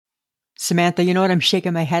Samantha, you know what I'm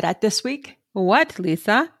shaking my head at this week? What,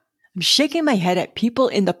 Lisa? I'm shaking my head at people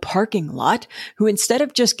in the parking lot who, instead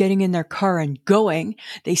of just getting in their car and going,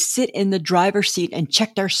 they sit in the driver's seat and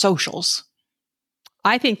check their socials.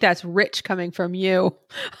 I think that's rich coming from you.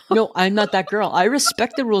 No, I'm not that girl. I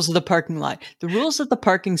respect the rules of the parking lot. The rules of the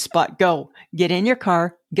parking spot go. Get in your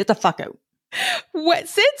car, get the fuck out.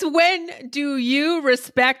 Since when do you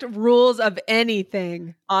respect rules of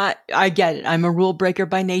anything? I get it. I'm a rule breaker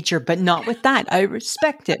by nature, but not with that. I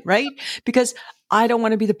respect it, right? Because I don't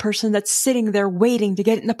want to be the person that's sitting there waiting to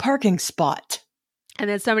get in the parking spot. And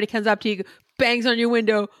then somebody comes up to you, bangs on your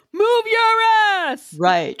window, move your ass!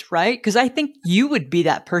 Right. Because I think you would be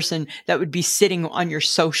that person that would be sitting on your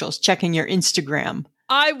socials, checking your Instagram.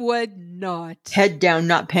 I would not. Head down,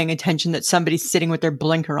 not paying attention that somebody's sitting with their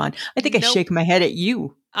blinker on. I think I shake my head at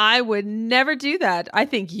you. I would never do that. I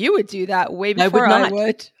think you would do that way before I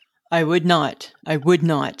would. I would not.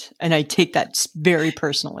 And I take that very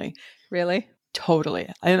personally. Really? Totally.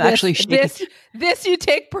 I'm actually shaking. This you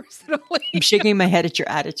take personally. I'm shaking my head at your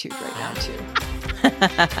attitude right now, too.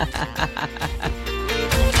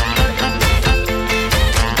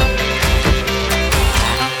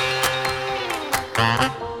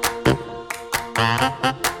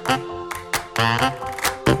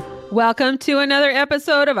 Welcome to another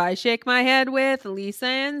episode of I Shake My Head with Lisa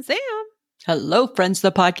and Sam. Hello, friends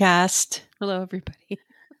of the podcast. Hello, everybody.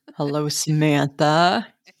 Hello, Samantha.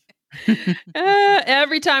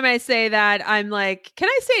 Every time I say that, I'm like, can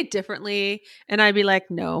I say it differently? And I'd be like,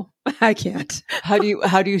 no, I can't. How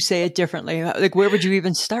do you say it differently? Like, where would you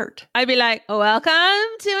even start? I'd be like, welcome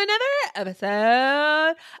to another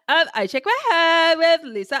episode of I Shake My Head with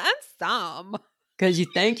Lisa and Sam. Because you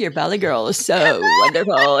think your Valley Girl is so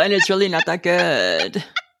wonderful, and it's really not that good.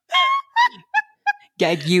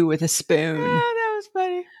 Gag you with a spoon. Oh, that was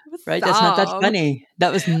funny. Right? That's not that funny.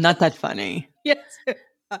 That was not that funny. Yes.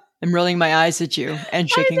 I'm rolling my eyes at you and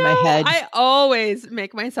shaking my head. I always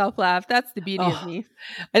make myself laugh. That's the beauty of me.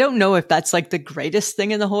 I don't know if that's like the greatest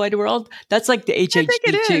thing in the whole wide world. That's like the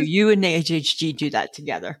HHG too. You and the HHG do that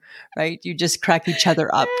together, right? You just crack each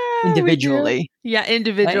other up individually. Yeah,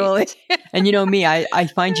 individually. Right? And you know me, I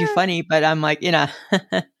find you funny, but I'm like, in a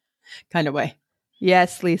kind of way.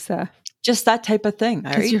 Yes, Lisa. Just that type of thing.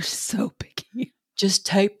 Because right? you're so picky. Just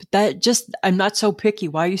type that. I'm not so picky.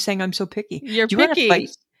 Why are you saying I'm so picky? You're do you picky. Want to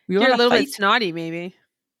fight? You're a little bit snotty, maybe.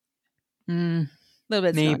 A little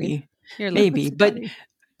bit maybe. Snotty. You're a maybe, snotty.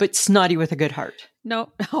 but snotty with a good heart.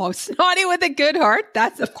 No, snotty with a good heart.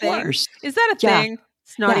 That's a thing. Of course. Is that a thing?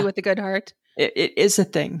 Snotty with a good heart. It is a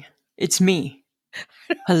thing. It's me.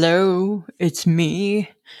 Hello, it's me.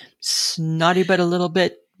 Snotty, but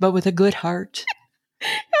with a good heart.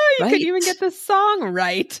 Oh, you couldn't even get the song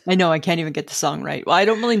right. I know, I can't even get the song right. Well, I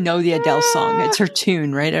don't really know the Adele song. It's her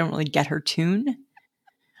tune, right? I don't really get her tune.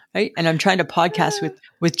 Right? And I'm trying to podcast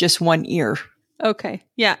with just one ear. Okay.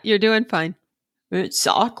 Yeah, you're doing fine. It's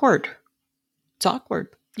awkward.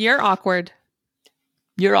 You're awkward.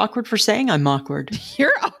 You're awkward for saying I'm awkward.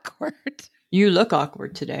 You're awkward. You look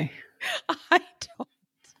awkward today. I don't.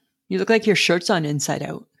 You look like your shirt's on inside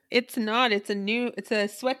out. It's not. It's a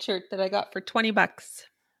sweatshirt that I got for $20.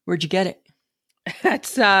 Where'd you get it?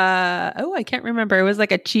 That's I can't remember. It was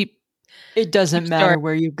like a cheap. It doesn't matter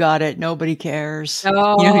where you got it. Nobody cares.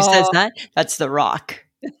 Oh. You know who says that? That's The Rock.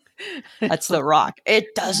 That's The Rock.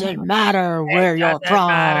 It doesn't matter where you're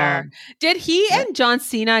from. Did he and John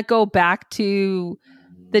Cena go back to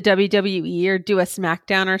the WWE or do a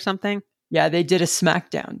SmackDown or something? Yeah, they did a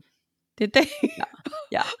SmackDown. Did they?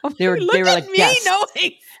 Yeah. Oh, They were like, me yes.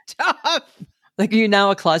 knowing stuff. Like, are you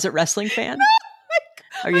now a closet wrestling fan? No,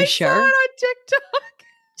 are you sure? I saw it on TikTok.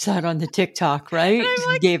 Saw it on the TikTok, right?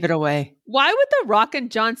 Like, gave it away. Why would The Rock and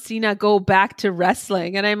John Cena go back to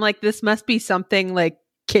wrestling? And I'm like, this must be something like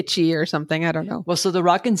kitschy or something. I don't know. Well, so The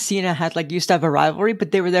Rock and Cena used to have a rivalry,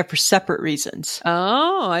 but they were there for separate reasons.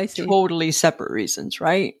 Oh, I see. Totally separate reasons,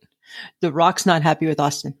 right? The Rock's not happy with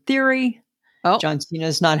Austin Theory. Oh. John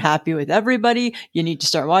Cena's not happy with everybody. You need to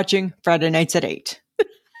start watching Friday nights at 8.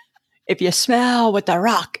 If you smell what The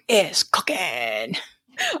Rock is cooking.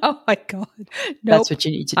 Oh my God. Nope. That's what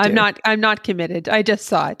you need to do. I'm not committed. I just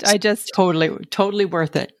saw it. I just totally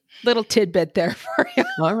worth it. Little tidbit there for you.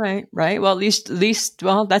 All right. Right. Well, at least,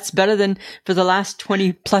 that's better than for the last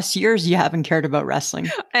 20 plus years you haven't cared about wrestling.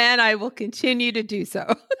 And I will continue to do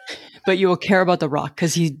so. But you will care about The Rock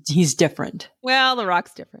because he's different. Well, The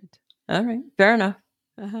Rock's different. All right. Fair enough.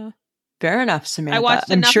 Uh-huh. Fair enough, Samantha. I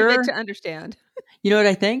watched enough of it to understand. You know what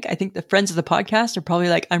I think? I think the friends of the podcast are probably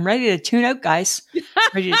like, I'm ready to tune out, guys.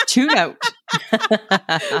 Ready to tune out.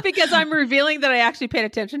 Because I'm revealing that I actually paid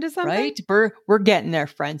attention to something. Right? We're getting there,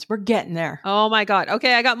 friends. We're getting there. Oh my God.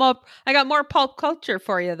 Okay, I got more pulp culture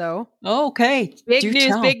for you though. Okay. Big Do news,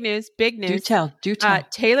 tell. big news, big news. Do tell.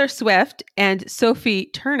 Taylor Swift and Sophie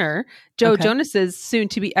Turner, Joe Jonas's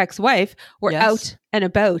soon-to-be ex-wife, were out and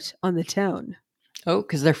about on the town. Oh,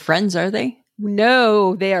 because they're friends, are they?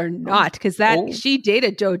 No, they are not. Because she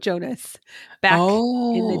dated Joe Jonas back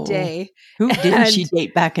in the day. Who didn't she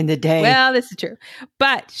date back in the day? Well, this is true.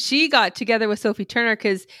 But she got together with Sophie Turner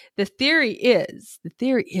because the theory is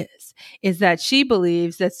that she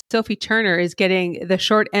believes that Sophie Turner is getting the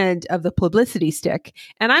short end of the publicity stick.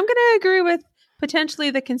 And I'm going to agree with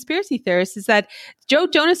potentially the conspiracy theorists is that Joe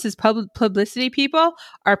Jonas's publicity people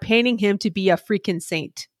are painting him to be a freaking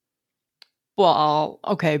saint. Well,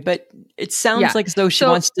 okay, but it sounds like as though she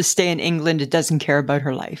wants to stay in England. It doesn't care about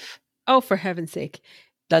her life. Oh, for heaven's sake.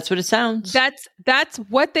 That's what it sounds. That's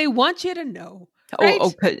what they want you to know. Right? Oh,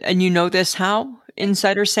 okay. And you know this how?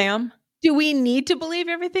 Insider Sam? Do we need to believe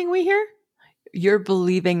everything we hear? You're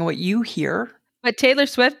believing what you hear. But Taylor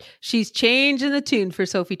Swift, she's changing the tune for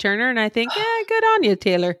Sophie Turner. And I think, good on you,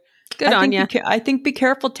 Taylor. Good on you. I think be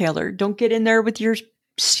careful, Taylor. Don't get in there with your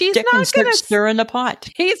stick and start stirring the pot.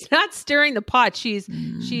 He's not stirring the pot.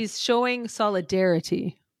 She's showing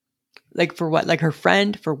solidarity. Like for what? Like her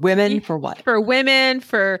friend? For women? For what? For women,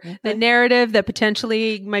 for the narrative that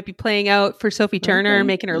potentially might be playing out for Sophie Turner,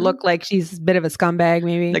 making her look like she's a bit of a scumbag,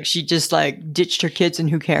 maybe. Like she just ditched her kids and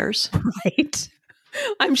who cares? Right.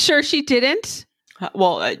 I'm sure she didn't.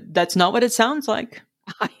 Well, that's not what it sounds like.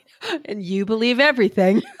 And you believe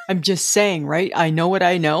everything. I'm just saying, right? I know what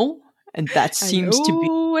I know. And that seems to be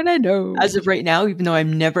what I know. As of right now, even though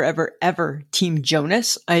I'm never, ever, ever Team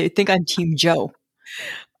Jonas, I think I'm Team Joe.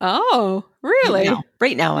 Oh, really?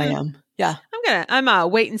 Right now I am. Yeah. I'm a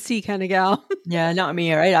wait and see kind of gal. Yeah, not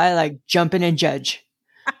me, right? I like jump in and judge.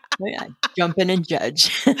 Jump in and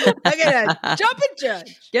judge. I'm gonna jump and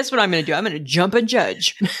judge. Guess what I'm gonna do? I'm gonna jump and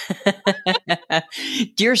judge.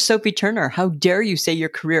 Dear Sophie Turner, how dare you say your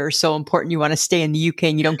career is so important you want to stay in the UK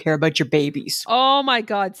and you don't care about your babies? Oh my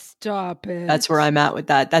God, stop it. That's where I'm at with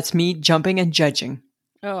that. That's me jumping and judging.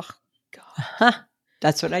 Oh God.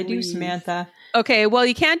 That's what I do, Samantha. Okay, well,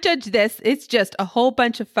 you can't judge this. It's just a whole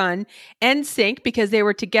bunch of fun. NSYNC, because they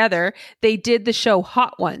were together, they did the show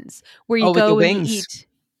Hot Ones, where you go and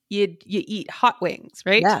you eat hot wings,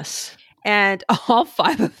 right? Yes. And all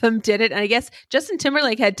 5 of them did it. And I guess Justin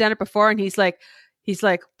Timberlake had done it before, and he's like,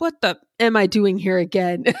 what the am I doing here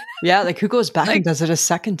again? Yeah, like who goes back and does it a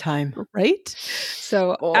second time? Right?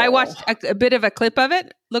 So I watched a bit of a clip of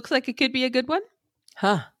it. Looks like it could be a good one.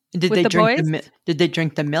 Huh. Did they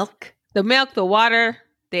drink the milk? The milk, the water.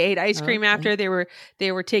 They ate ice cream after. They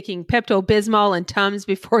were taking Pepto-Bismol and Tums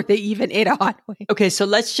before they even ate a hot wing. Okay, so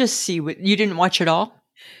let's just see. You didn't watch it all?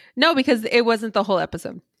 No, because it wasn't the whole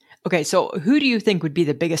episode. Okay, so who do you think would be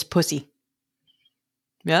the biggest pussy?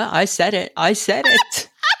 Yeah, I said it. That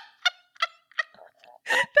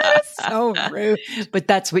is so rude. But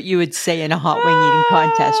that's what you would say in a hot wing eating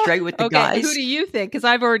contest, right? With the guys. Who do you think? Because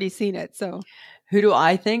I've already seen it. So who do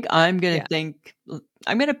I think? I'm going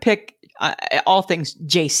to pick all things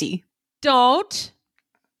JC. Don't.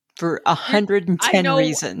 For 110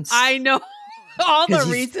 reasons. I know all the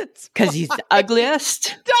reasons. Because he's the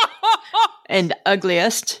ugliest. And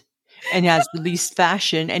ugliest. And has the least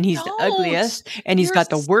fashion. And he's the ugliest. And he's got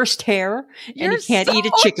the worst hair. And he can't eat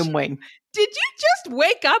a chicken wing. Did you just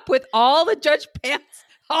wake up with all the Judge Pants?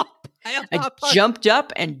 I jumped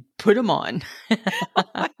up and put them on. Oh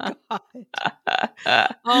my God.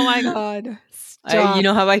 Oh my God. You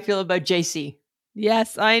know how I feel about JC.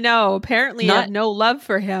 Yes, I know. Apparently you have no love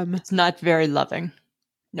for him. It's not very loving.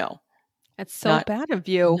 No. That's so bad of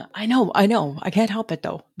you. No, I know. I can't help it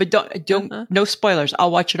though. But don't no spoilers.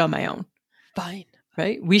 I'll watch it on my own. Fine.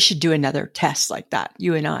 Right? We should do another test like that,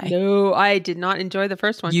 you and I. No, I did not enjoy the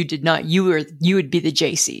first one. You did not. You would be the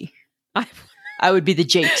JC. I would be the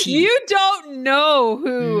JT. You don't know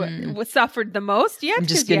who suffered the most yet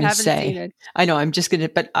because you haven't seen it. I know. I'm just going to,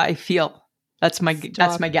 but I feel that's my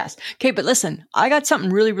guess. Okay, but listen, I got something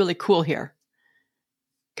really, really cool here.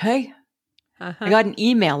 Okay? I got an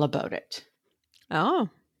email about it. Oh.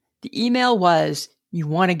 The email was, you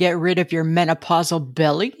want to get rid of your menopausal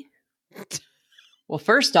belly? Well,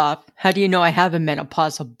 first off, how do you know I have a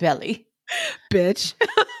menopausal belly? Bitch.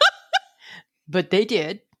 But they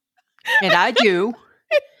did. And I do.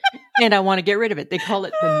 And I want to get rid of it. They call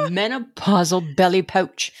it the menopausal belly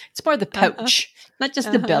pouch. It's more the pouch, not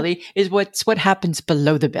just the belly, is what happens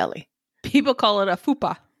below the belly. People call it a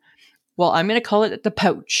fupa. Well, I'm going to call it the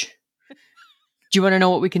pouch. Do you want to know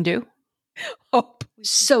what we can do? Oh, please.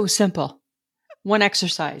 So simple. one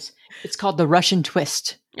exercise. It's called the Russian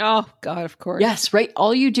twist. Oh, God, of course. Yes, right.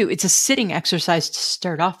 All you do, it's a sitting exercise to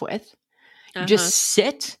start off with. You just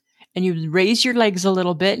sit and you raise your legs a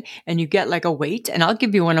little bit and you get like a weight. And I'll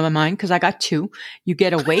give you one of mine because I got two. You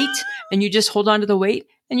get a weight and you just hold on to the weight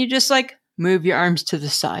and you just like move your arms to the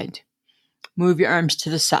side. Move your arms to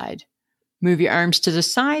the side. Move your arms to the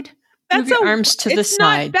side. Move your arms to the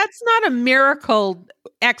side. That's not a miracle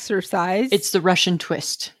exercise. It's the Russian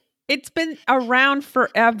twist. It's been around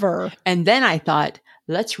forever. And then I thought,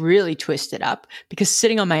 let's really twist it up because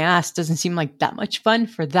sitting on my ass doesn't seem like that much fun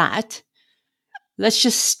for that. Let's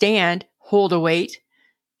just stand, hold a weight,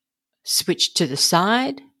 switch to the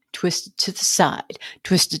side, twist it to the side,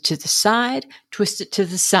 twist it to the side, twist it to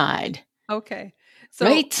the side. Okay. So,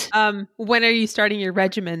 right? When are you starting your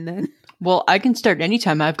regimen then? Well, I can start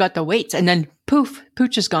anytime. I've got the weights and then poof,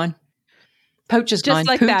 pooch is gone. Pouch is gone.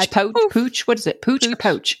 Like pooch, that. pouch, Poof. pooch. What is it? Pooch or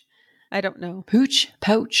pouch? I don't know. Pooch,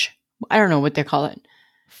 pouch. I don't know what they call it.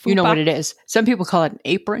 Fupa. You know what it is. Some people call it an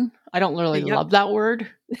apron. I don't really love that word.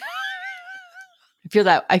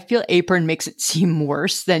 I feel apron makes it seem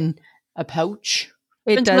worse than a pouch.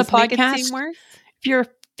 It does make it seem worse. If you're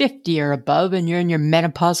 50 or above and you're in your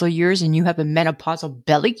menopausal years and you have a menopausal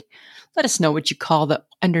belly, let us know what you call the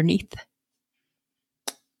underneath.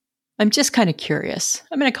 I'm just kind of curious.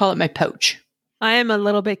 I'm going to call it my pouch. I am a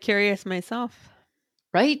little bit curious myself.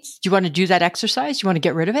 Right? Do you want to do that exercise? Do you want to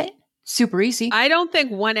get rid of it? Super easy. I don't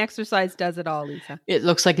think one exercise does it all, Lisa. It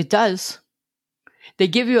looks like it does. They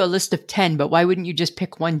give you a list of 10, but why wouldn't you just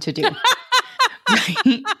pick one to do?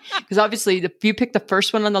 Right? Because obviously, if you pick the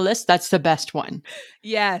first one on the list, that's the best one.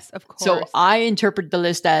 Yes, of course. So I interpret the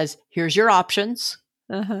list as, here's your options.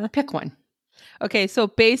 Pick one. Okay, so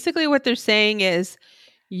basically what they're saying is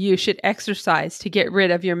you should exercise to get rid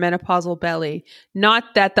of your menopausal belly.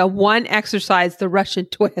 Not that the one exercise, the Russian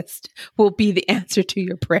twist, will be the answer to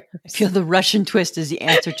your prayers. I feel the Russian twist is the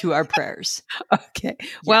answer to our prayers. Okay. Yeah.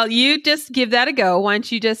 Well, you just give that a go. Why don't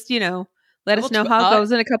you just, let us know how it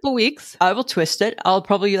goes in a couple weeks. I will twist it. I'll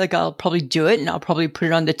probably do it and I'll probably put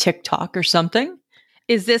it on the TikTok or something.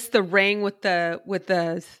 Is this the ring with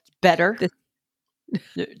the better?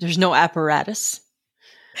 There's no apparatus.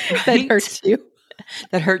 Right? That hurts you.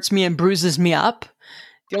 That hurts me and bruises me up.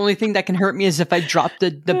 The only thing that can hurt me is if I drop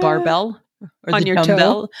the barbell or on the your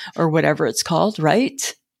dumbbell toe. Or whatever it's called,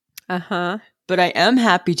 right? Uh-huh. But I am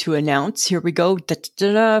happy to announce, here we go.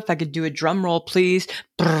 If I could do a drum roll, please.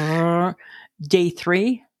 Day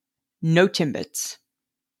 3, no Timbits.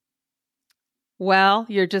 Well,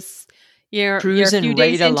 you're cruising a few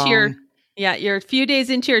days right into along. You're a few days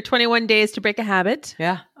into your 21 days to break a habit.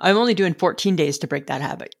 Yeah. I'm only doing 14 days to break that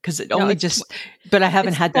habit because but I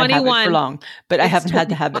haven't had that 21. habit for long. But I haven't had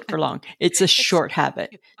the habit for long. It's a short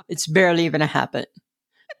habit. It's barely even a habit.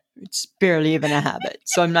 It's barely even a habit.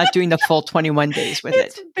 So I'm not doing the full 21 days with it.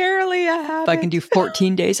 It's barely a habit. If I can do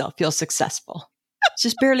 14 days, I'll feel successful. It's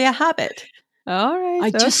just barely a habit. All right.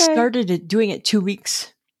 I just started doing it 2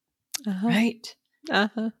 weeks. Right?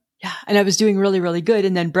 Uh-huh. Yeah. And I was doing really, really good.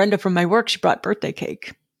 And then Brenda from my work, she brought birthday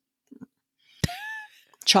cake.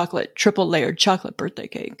 Triple layered chocolate birthday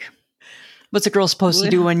cake. What's a girl supposed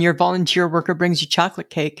to do when your volunteer worker brings you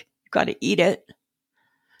chocolate cake? You've got to eat it.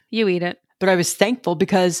 You eat it. But I was thankful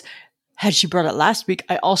because had she brought it last week,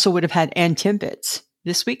 I also would have had Ann Timbits.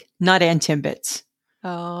 This week, not Ann Timbits.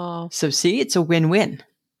 Oh. So see, it's a win-win.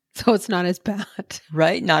 So it's not as bad.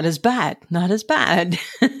 Right? Not as bad. Not as bad.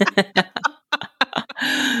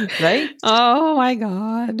 Right? Oh my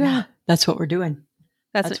God. Yeah, that's what we're doing.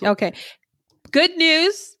 That's okay. Good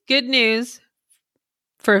news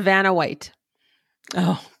for Vanna White.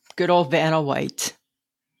 Oh, good old Vanna White.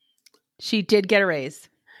 She did get a raise.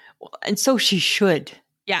 And so she should.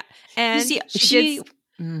 Yeah. And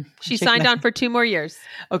she signed on for 2 more years.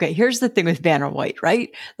 Okay, here's the thing with Vanna White, right?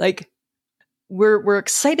 Like, we're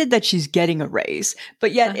excited that she's getting a raise,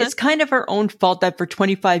 but yet it's kind of her own fault that for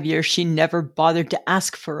 25 years she never bothered to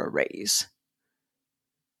ask for a raise.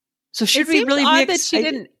 So should we really be excited? That she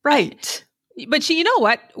didn't, right? But you know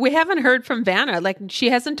what? We haven't heard from Vanna. Like, she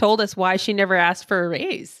hasn't told us why she never asked for a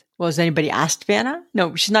raise. Well, has anybody asked Vanna?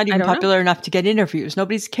 No, she's not even popular enough to get interviews.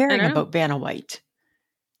 Nobody's caring about Vanna White.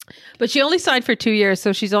 But she only signed for 2 years,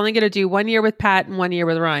 so she's only going to do 1 year with Pat and 1 year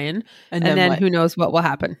with Ryan. And then who knows what will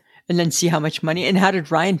happen. And then see how much money. And how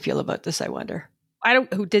did Ryan feel about this, I wonder?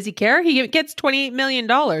 Who does he care? He gets $28 million.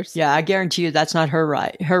 Yeah, I guarantee you that's not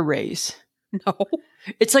her raise. No.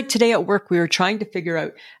 It's like today at work, we were trying to figure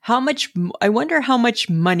out I wonder how much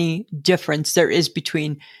money difference there is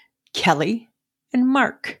between Kelly and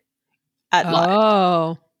Mark at Live.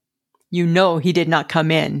 Oh. you know he did not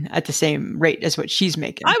come in at the same rate as what she's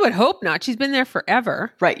making. I would hope not. She's been there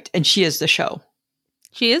forever. Right. And she is the show.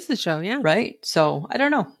 She is the show, yeah. Right. So I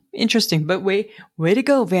don't know. Interesting. But way to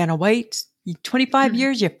go, Vanna White. 25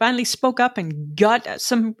 years, you finally spoke up and got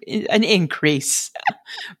an increase.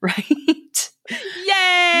 Right?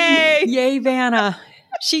 Yay! Yay, Vanna.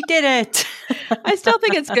 She did it. I still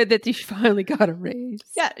think it's good that she finally got a raise.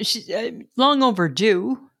 Yeah. She's long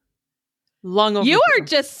overdue. Long overdue. You are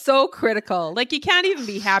just so critical. Like, you can't even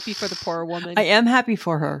be happy for the poor woman. I am happy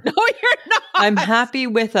for her. No, you're not. I'm happy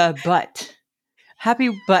with a butt. Happy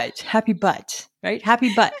butt. Right?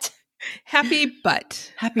 Happy butt. Happy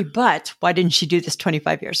butt. Happy butt. Why didn't she do this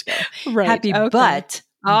 25 years ago? Right. Happy okay. butt.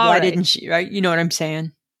 All Why right. didn't she? Right? You know what I'm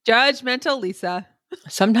saying? Judgmental Lisa.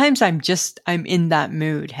 Sometimes I'm in that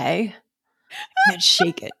mood. Hey, can't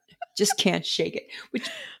shake it. Just can't shake it. Which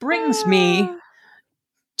brings me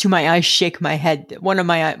to my I shake my head. One of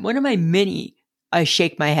my many I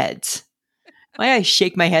shake my heads. My I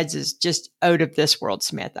shake my heads is just out of this world,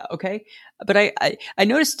 Samantha. Okay. But I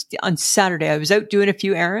noticed on Saturday, I was out doing a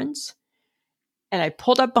few errands and I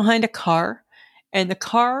pulled up behind a car and the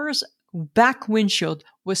car's back windshield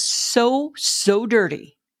was so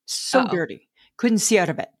dirty, dirty. Couldn't see out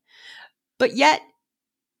of it. But yet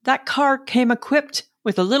that car came equipped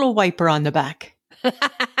with a little wiper on the back.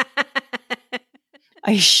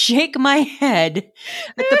 I shake my head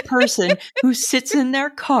at the person who sits in their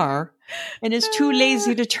car and is too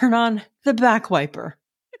lazy to turn on the back wiper.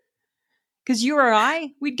 Because you or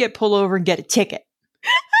I, we'd get pulled over and get a ticket.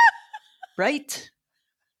 Right?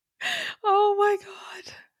 Oh my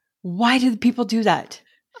God. Why do the people do that?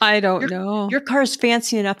 I don't know. Your car is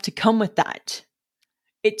fancy enough to come with that.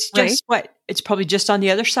 It's just what? It's probably just on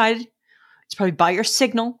the other side. It's probably by your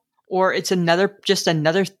signal, or it's another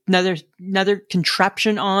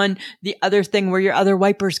contraption on the other thing where your other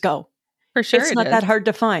wipers go. For sure. It's not that hard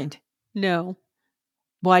to find. No.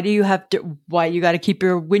 Why do you why you got to keep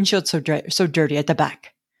your windshield so dirty at the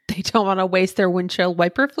back? They don't want to waste their windshield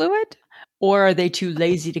wiper fluid? Or are they too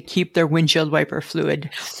lazy to keep their windshield wiper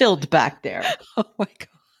fluid filled back there? Oh my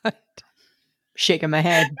God. Shaking my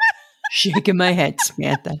head,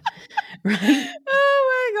 Samantha. Right?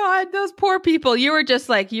 Oh my God. Those poor people. You were just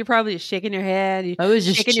like, you're probably just shaking your head. I was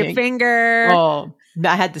just shaking your finger. Oh,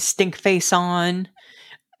 I had the stink face on.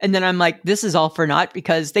 And then I'm like, this is all for naught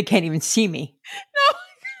because they can't even see me. No.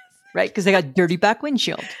 Right? Because they got dirty back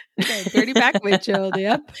windshield. Okay, dirty back windshield.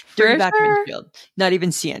 Yep. Dirty back windshield. Not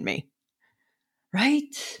even seeing me.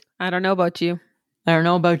 Right? I don't know about you. I don't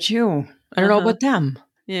know about you. I don't know about them.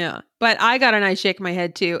 Yeah. But I got an I shake my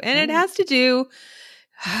head too. And it has to do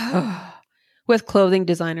with clothing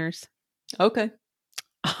designers. Okay.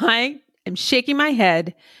 I am shaking my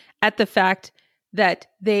head at the fact that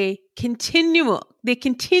they continue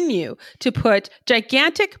to put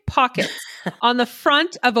gigantic pockets on the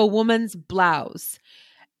front of a woman's blouse.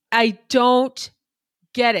 I don't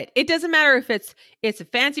get it. It doesn't matter if it's a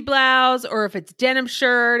fancy blouse or if it's denim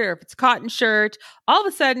shirt or if it's cotton shirt. All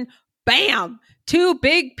of a sudden, bam, two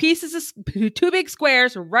big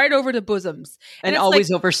squares right over the bosoms. And always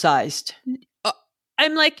like, oversized.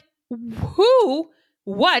 I'm like,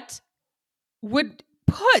 what would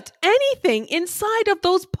put anything inside of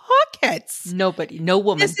those pockets? Nobody, no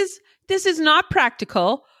woman. This is not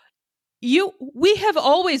practical. We have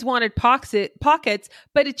always wanted pockets,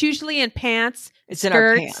 but it's usually in pants, it's skirts, in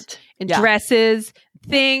our pant, and dresses,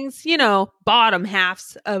 things, bottom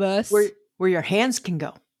halves of us. Where your hands can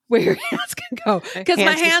go. Where your hands can go. Because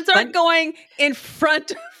my hands aren't going in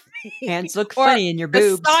front of me. Hands look funny in your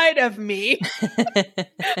boobs. The side of me.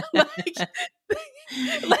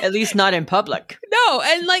 At least not in public. No.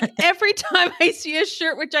 And like every time I see a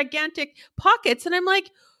shirt with gigantic pockets, and I'm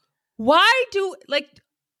like, why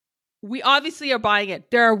we obviously are buying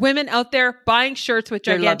it. There are women out there buying shirts with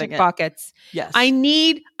gigantic pockets. Yes. I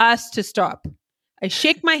need us to stop. I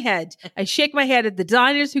shake my head. I shake my head at the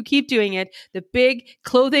designers who keep doing it, the big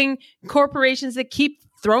clothing corporations that keep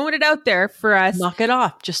throwing it out there for us. Knock it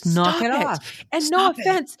off. Just knock it off. And no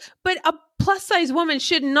offense, but a plus size woman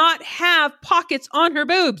should not have pockets on her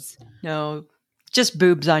boobs. No, just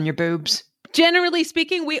boobs on your boobs. Generally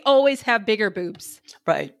speaking, we always have bigger boobs.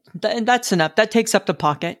 Right. And that's enough. That takes up the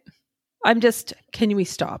pocket. Can we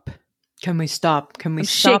stop? Can we stop? Can we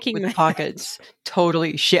stop with pockets?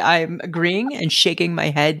 Totally. I'm agreeing and shaking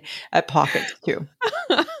my head at pockets too.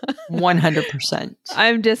 100%.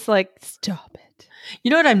 I'm just like, stop it.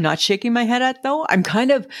 You know what I'm not shaking my head at though? I'm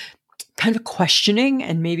kind of questioning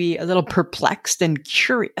and maybe a little perplexed and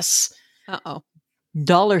curious. Uh-oh.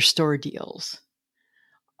 Dollar store deals.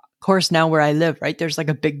 Of course, now where I live, right? There's like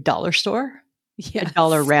a big dollar store. Yes. A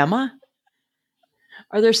Dollarama.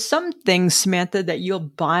 Are there some things, Samantha, that you'll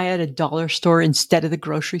buy at a dollar store instead of the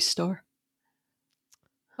grocery store?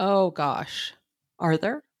 Oh gosh. Are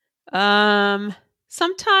there?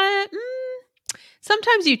 Sometimes,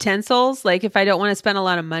 sometimes utensils. Like if I don't want to spend a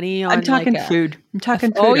lot of money on I'm talking like food. I'm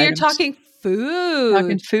talking food oh, you're items. talking food.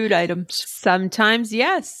 Talking food items. Sometimes,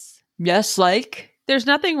 yes. Yes, like There's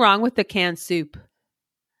nothing wrong with the canned soup.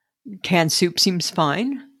 canned soup seems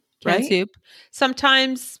fine, Canned right? soup.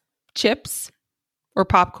 Sometimes chips or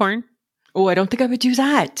popcorn. Oh, I don't think I would do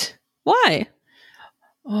that. Why?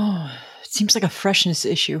 Oh, it seems like a freshness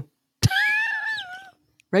issue.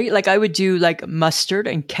 Right? Like I would do like mustard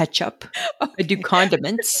and ketchup. I do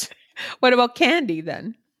condiments. What about candy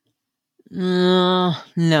then?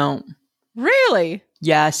 No. Really?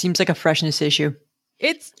 Yeah, seems like a freshness issue.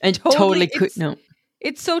 It's And totally could no.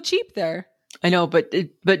 It's so cheap there. I know, but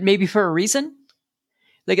maybe for a reason.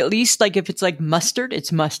 Like at least like if it's like mustard,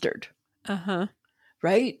 it's mustard, Uh-huh.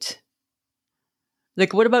 right?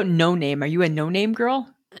 Like what about no name? Are you a no name girl?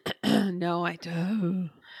 No, I do.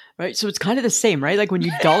 Right? So it's kind of the same, right? Like when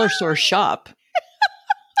you dollar store shop,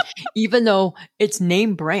 even though it's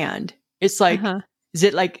name brand, it's like Uh-huh. is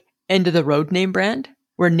it like end of the road name brand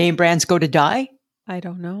where name brands go to die? I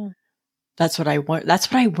don't know. That's what I want.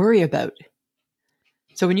 That's what I worry about.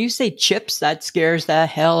 So when you say chips, that scares the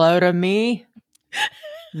hell out of me.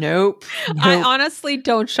 Nope. I honestly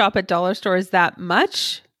don't shop at dollar stores that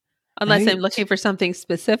much unless Right. I'm looking for something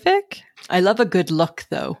specific. I love a good look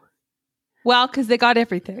though. Well, because they got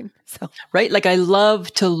everything. So Right? Like I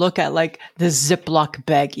love to look at like the Ziploc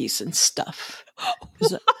baggies and stuff.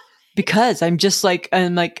 Because I'm just like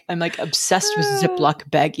I'm like obsessed with Ziploc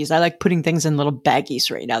baggies. I like putting things in little baggies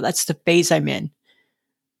right now. That's the phase I'm in.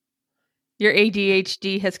 your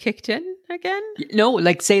ADHD has kicked in again? No,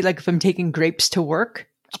 like say like if I'm taking grapes to work,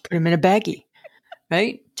 just put them in a baggie.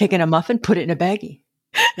 Right? Taking a muffin, put it in a baggie.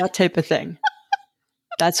 That type of thing.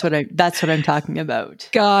 That's what I'm talking about.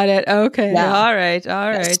 Got it. Okay. Yeah. All right.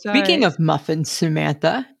 All Yeah, right. speaking of muffins,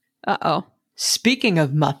 Samantha. Uh-oh. Speaking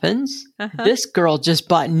of muffins, Uh-huh. this girl just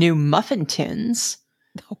bought new muffin tins.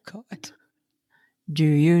 Oh, God. Do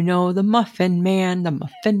you know the Muffin Man? The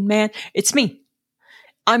Muffin Man? It's me.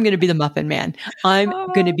 I'm going to be the Muffin Man. I'm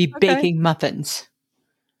going to be okay. baking muffins.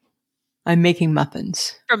 I'm making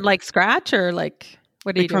muffins. From like scratch or like,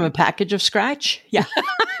 what are you Like from doing? a package of scratch? Yeah.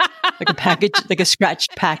 Like a package, like a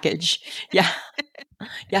scratched package. Yeah.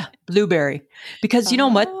 Yeah. Blueberry. Because you know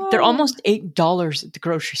what? They're Oh. almost $8 at the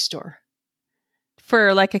grocery store.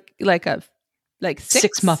 For like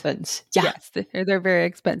six Muffins. Yeah. Yes. They're very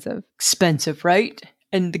expensive. Expensive, right?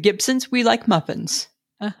 And the Gibsons, we like muffins.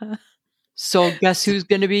 Uh-huh. So guess who's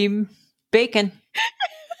going to be baking?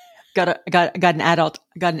 got an adult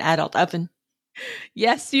oven.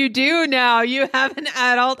 Yes, you do now. You have an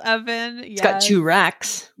adult oven. It's got 2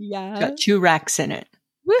 racks. Yeah. It's got 2 racks in it,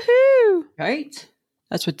 Woohoo. right?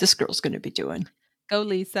 That's what this girl's going to be doing. Go,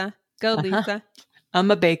 Lisa. Go, Uh-huh. Lisa. I'm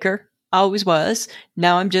a baker. Always was.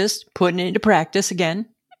 Now I'm just putting it into practice again.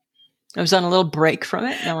 I was on a little break from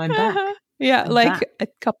it. Now I'm back. Uh-huh. Yeah, I'm like back. a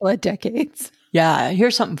couple of decades. Yeah,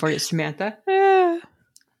 here's something for you, Samantha.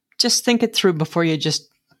 Just think it through before you just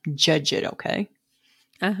judge it, okay?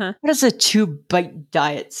 Uh-huh. What does a 2-bite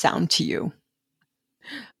diet sound to you?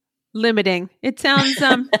 Limiting. It sounds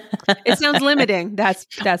limiting. That's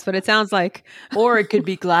what it sounds like. Or it could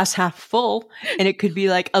be glass half full, and it could be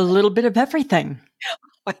like a little bit of everything. Oh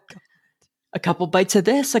my God. A couple bites of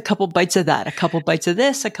this, a couple bites of that, a couple bites of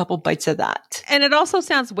this, a couple bites of that. And it also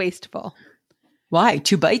sounds wasteful. Why?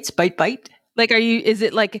 2 bites? Bite? Like, is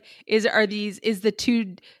the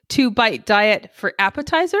 2-bite diet for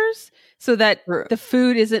appetizers so that Or- the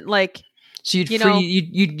food isn't like, So You know-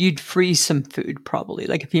 you'd freeze some food probably.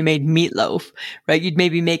 Like if you made meatloaf, right? You'd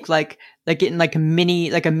maybe make like getting like a mini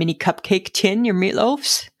cupcake tin, your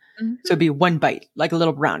meatloafs. Mhm. So it'd be 1 bite, like a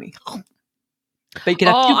little brownie. But you could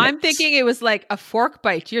have 2 oh, I'm bites. thinking it was like a fork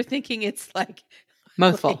bite. You're thinking it's like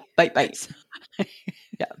Mouthful, bite.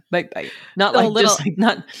 Yeah, bite. Not A like little- just like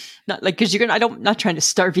not like because you're gonna. Not trying to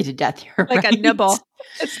starve you to death here. like right? a nibble.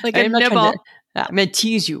 It's like a I'm not trying nibble. to- I'm gonna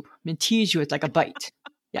tease you. With like a bite.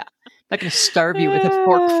 Yeah, I'm not gonna starve you with a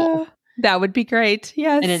forkful That would be great.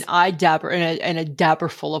 Yes. and an eye dabber and a dabber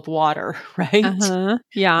full of water. Right? Uh-huh.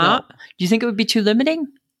 Yeah. No. Do you think it would be too limiting?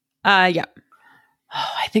 Yeah.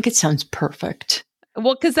 Oh, I think it sounds perfect.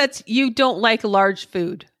 Well, because you don't like large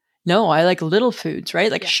food. No, I like little foods, right?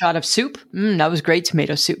 Like Yeah. a shot of soup. That was great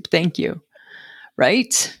tomato soup. Thank you.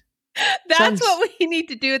 Right? That's Sounds- what we need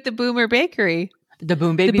to do at the Boomer Bakery. The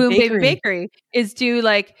Boom Baby the Boom Bakery. Baby Bakery is do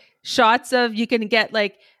like shots of, you can get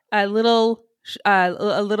like a little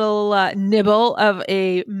a little nibble of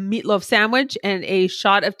a meatloaf sandwich, and a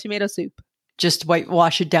shot of tomato soup. Just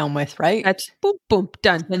whitewash it down with, right? That's boom, boom,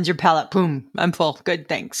 done. Cleanse your palate. Boom. I'm full. Good.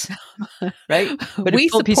 Thanks. Right? But We a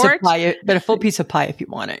full piece of support- pie. But a full piece of pie if you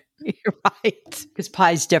want it, You're right. because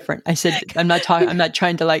pie is different. I said I'm not talking. I'm not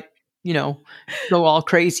trying to go all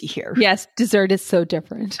crazy here. Yes, dessert is so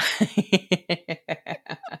different.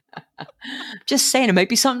 Just saying, it might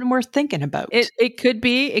be something worth thinking about. It could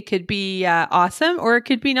be awesome, or it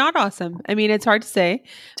could be not awesome. I mean, it's hard to say.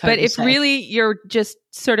 It's hard But to if say. really you're just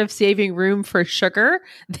sort of saving room for sugar,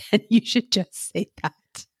 then you should just say that.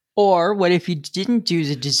 Or what if you didn't do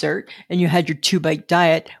the dessert and you had your 2-bite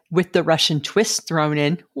diet with the Russian twist thrown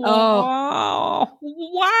in? Oh. Wow.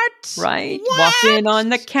 What? Right? What? Walk in on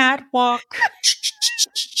the catwalk.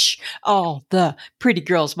 Oh, the pretty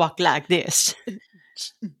girls walk like this.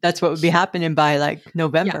 That's what would be happening by like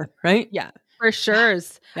November, right? Yeah, for sure.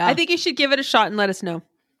 Yeah. I think you should give it a shot and let us know.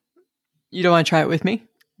 You don't want to try it with me?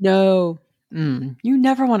 No, You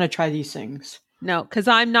never want to try these things. no, because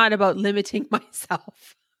I'm not about limiting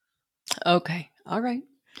myself. Okay. All right.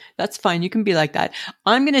 That's fine. You can be like that.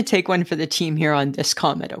 I'm going to take one for the team here on this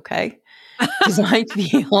comment, okay? Because I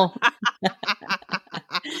feel...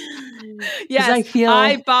 Yes, I feel-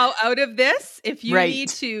 I bow out of this. If you Right. need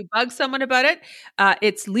to bug someone about it,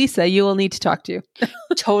 it's Lisa you will need to talk to.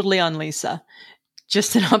 totally on Lisa.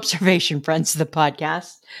 Just an observation, friends of the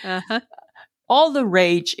podcast. Uh-huh. All the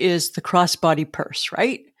rage is the crossbody purse,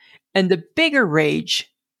 right? And the bigger rage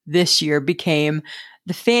this year became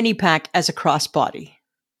the fanny pack as a crossbody,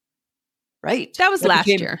 right? That was last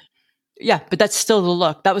became- year. Yeah, but that's still the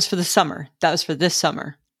look. That was for the summer. That was for this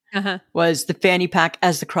summer, Uh-huh. was the fanny pack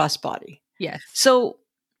as the crossbody. Yes. So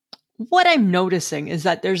what I'm noticing is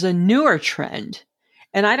that there's a newer trend,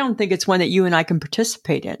 and I don't think it's one that you and I can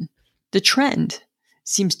participate in. The trend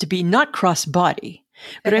seems to be not crossbody,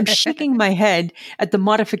 but I'm shaking my head at the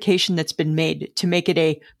modification that's been made to make it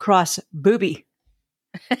a cross booby.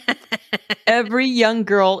 Every young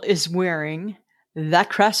girl is wearing that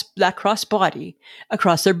crossbody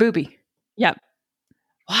across their boobie. Yep.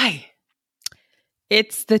 Why?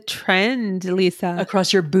 It's the trend, Lisa.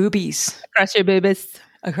 Across your boobies. Across your boobies.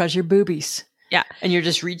 Across your boobies. Yeah. And you're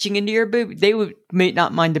just reaching into your boobies. They may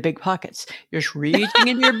not mind the big pockets. You're just reaching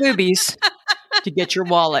into your boobies to get your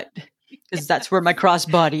wallet. Because that's where my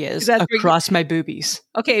crossbody is. That's where Across my boobies.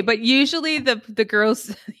 Okay, but usually the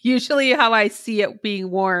girls, usually how I see it being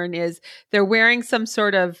worn is they're wearing some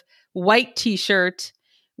sort of white t-shirt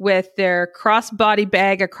with their crossbody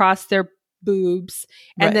bag across their boobs,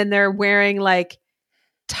 and Right. then they're wearing like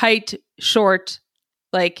tight, short,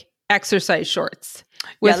 like exercise shorts.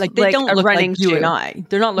 Yeah, like they don't a look running like you shoe. and I.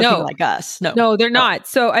 They're not looking No. like us. No. No, they're not.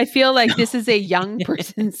 So I feel like this is a young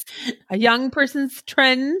person's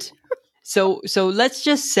trend. So let's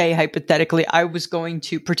just say hypothetically I was going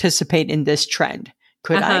to participate in this trend.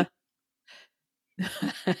 Could I?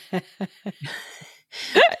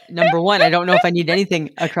 Number one, I don't know if I need anything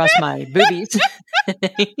across my boobies.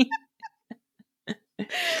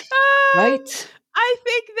 Right? I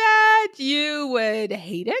think that you would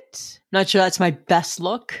hate it. Not sure that's my best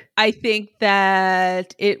look. I think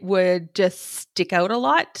that it would just stick out a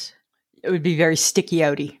lot. It would be very sticky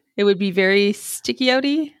outy. It would be very sticky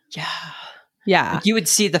outy. Yeah. Yeah. Like you would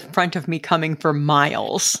see the front of me coming for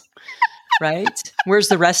miles. Right? Where's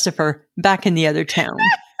the rest of her? Back in the other town.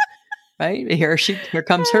 Right? Here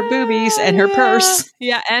comes her boobies and her purse.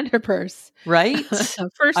 Yeah, and her purse. Right?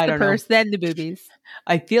 First I the don't know. purse, then the boobies.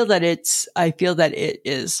 I feel that it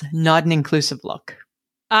is not an inclusive look.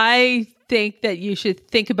 I think that you should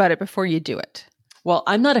think about it before you do it. Well,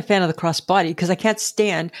 I'm not a fan of the crossbody because I can't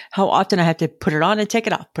stand how often I have to put it on and take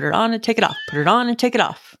it off, put it on and take it off, put it on and take it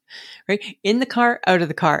off. Right? In the car, out of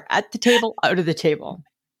the car, at the table, out of the table.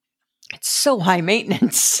 It's so high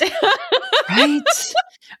maintenance. Right?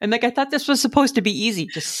 And like I thought this was supposed to be easy.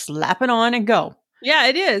 Just slap it on and go. Yeah,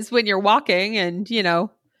 it is when you're walking and,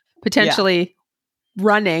 potentially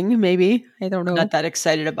running, maybe. I don't know. Not that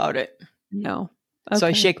excited about it. No. So I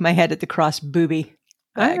Okay. shake my head at the cross booby.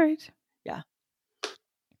 All right. Yeah.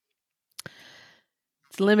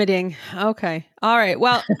 It's limiting. Okay. All right.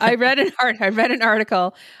 Well, I read an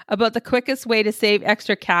article about the quickest way to save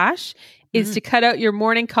extra cash is to cut out your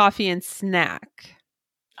morning coffee and snack.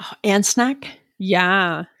 Oh, and snack?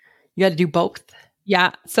 Yeah. You got to do both.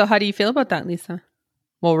 Yeah. So how do you feel about that, Lisa?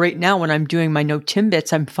 Well, right now when I'm doing my no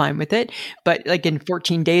Timbits, I'm fine with it. But like in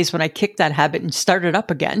 14 days, when I kick that habit and start it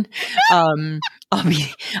up again, I'll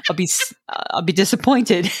be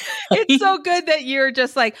disappointed. It's so good that you're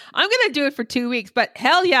just like, I'm going to do it for 2 weeks, but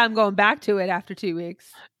hell yeah, I'm going back to it after 2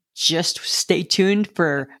 weeks. just stay tuned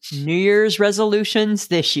for New Year's resolutions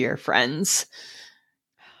this year, friends.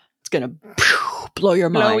 It's going to blow your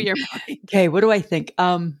mind. Blow your mind. Okay, what do I think?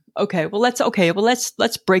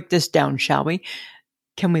 Let's break this down, shall we?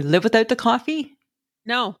 Can we live without the coffee?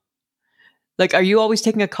 No. Like, are you always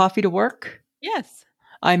taking a coffee to work? Yes.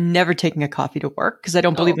 I'm never taking a coffee to work because I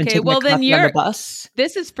don't believe in taking a coffee on the bus.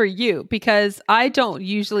 This is for you because I don't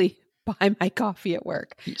usually buy my coffee at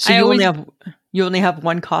work. So you only have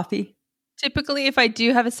one coffee? Typically, if I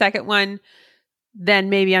do have a second one, then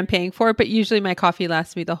maybe I'm paying for it. But usually my coffee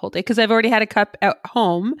lasts me the whole day because I've already had a cup at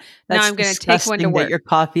home. Now I'm going to take one to work. That your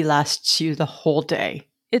coffee lasts you the whole day.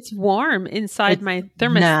 It's warm inside my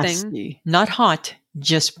thermos thing. Not hot,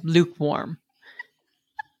 just lukewarm.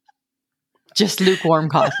 Just lukewarm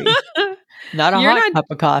coffee. Not a hot cup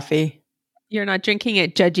of coffee. You're not drinking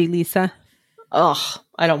it, Judgy Lisa. Ugh,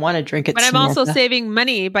 I don't want to drink it. But I'm also saving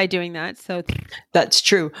money by doing that. So that's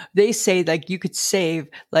true. They say like you could save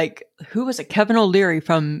like, who was it? Kevin O'Leary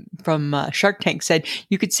from Shark Tank said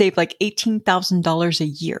you could save like $18,000 a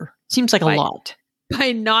year. Seems like a lot.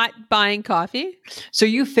 By not buying coffee? So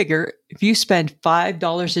you figure if you spend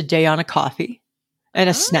 $5 a day on a coffee and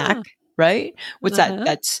a snack, right? What's that?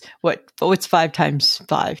 That's what's 5 times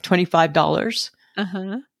 5? $25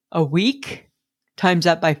 a week. Times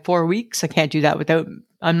that by 4 weeks. I can't do that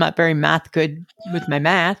I'm not very good with my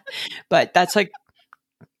math, but that's like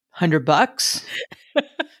 $100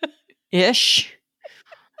 ish.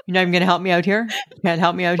 You're not even going to help me out here? Can't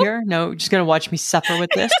help me out here? No, you're just going to watch me suffer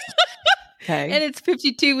with this. Okay. And it's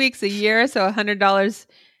 52 weeks a year. So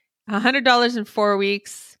 $100 in 4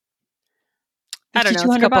 weeks. I don't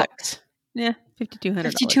know. $5,200. Yeah.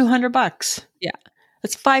 $5,200. $5,200. Yeah.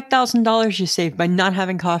 That's $5,000 you saved by not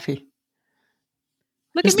having coffee.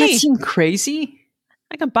 Doesn't that seem crazy?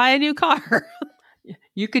 I can buy a new car.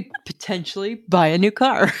 You could potentially buy a new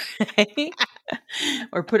car.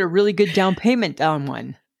 Or put a really good down payment on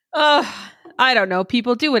one. I don't know.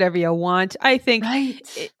 People do whatever you want. I think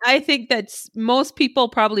that most people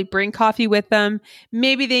probably bring coffee with them.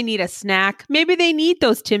 Maybe they need a snack. Maybe they need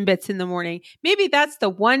those Timbits in the morning. Maybe that's the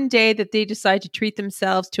one day that they decide to treat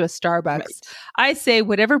themselves to a Starbucks. Right. I say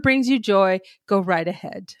whatever brings you joy, go right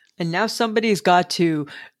ahead. And now somebody's got to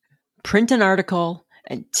print an article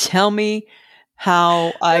and tell me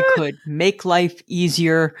how I could make life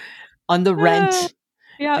easier on the rent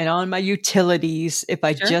and on my utilities if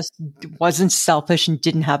I just wasn't selfish and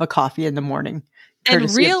didn't have a coffee in the morning.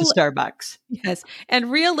 Courtesy of the Starbucks. Yes.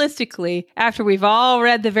 And realistically, after we've all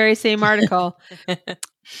read the very same article,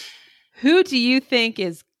 who do you think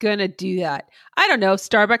is going to do that? I don't know.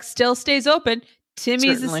 Starbucks still stays open.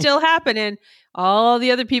 Timmy's is still happening. All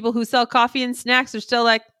the other people who sell coffee and snacks are still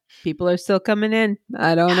like, people are still coming in.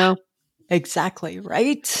 I don't know. Exactly,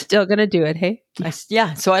 right? Still going to do it, hey?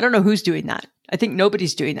 So I don't know who's doing that. I think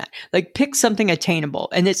nobody's doing that. Like, pick something attainable,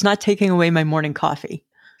 and it's not taking away my morning coffee.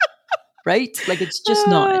 Right? Like, it's just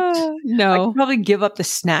not. No. I could probably give up the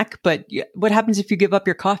snack, but what happens if you give up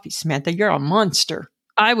your coffee, Samantha? You're a monster.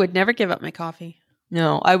 I would never give up my coffee.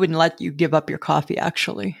 No, I wouldn't let you give up your coffee,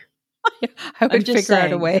 actually. I would figure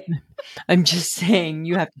out a way. I'm just saying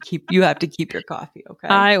you have to keep your coffee, okay?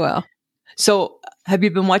 I will. So, have you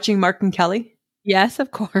been watching Mark and Kelly? Yes,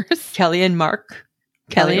 of course. Kelly and Mark.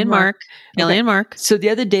 Kelly and Mark. So the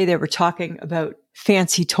other day they were talking about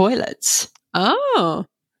fancy toilets. Oh.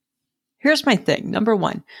 Here's my thing. Number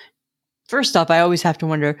one. First off, I always have to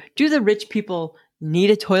wonder, do the rich people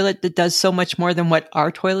need a toilet that does so much more than what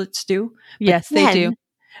our toilets do? Yes, they do.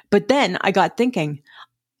 But then I got thinking,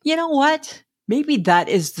 you know what? Maybe that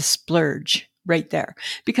is the splurge right there.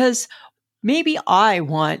 Because maybe I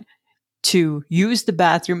want to use the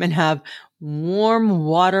bathroom and have warm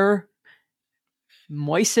water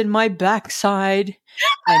moisten my backside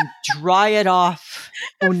and dry it off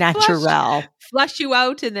au naturel. Flush you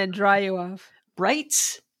out and then dry you off. Right?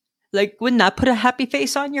 Like, wouldn't that put a happy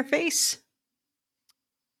face on your face?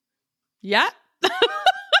 Yeah.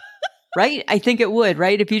 Right? I think it would,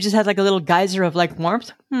 right? If you just had like a little geyser of like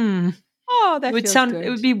warmth. Oh, that would sound good. It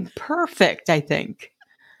would be perfect, I think.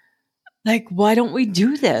 Like, why don't we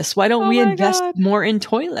do this? Why don't we invest more in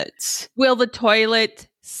toilets? Will the toilet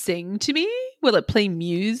sing to me? Will it play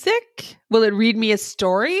music? Will it read me a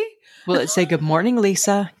story? Will it say, good morning,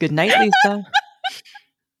 Lisa? Good night, Lisa?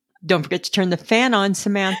 Don't forget to turn the fan on,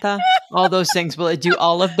 Samantha. All those things. Will it do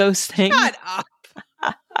all of those things? Shut up.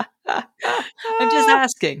 I'm just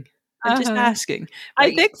asking. Right?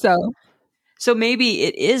 I think so. So maybe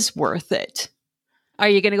it is worth it. Are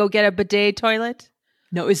you going to go get a bidet toilet?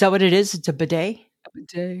 No, is that what it is? It's a bidet? A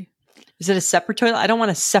bidet. Is it a separate toilet? I don't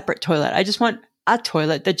want a separate toilet. I just want a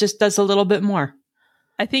toilet that just does a little bit more.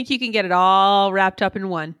 I think you can get it all wrapped up in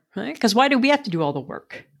one. Right? Because why do we have to do all the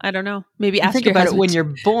work? I don't know. Maybe You ask think your about it husband. when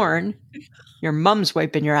you're born, your mom's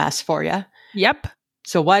wiping your ass for you. Yep.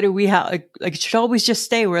 So why do we have like it should always just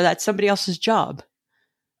stay where that's somebody else's job?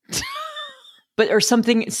 But or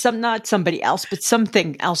something, not somebody else, but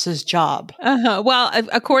something else's job. Well,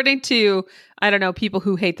 according to, I don't know, people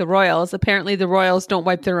who hate the royals, apparently the royals don't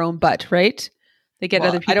wipe their own butt, right? They get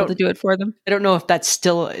other people to do it for them. I don't know if that's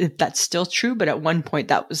still true, but at one point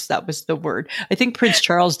that was the word. I think Prince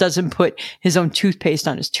Charles doesn't put his own toothpaste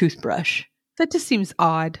on his toothbrush. That just seems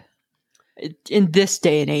odd. In this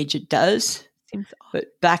day and age, it does. Seems odd.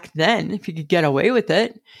 But back then, if you could get away with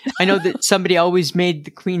it, I know that somebody always made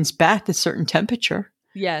the Queen's bath a certain temperature.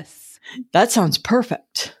 Yes. That sounds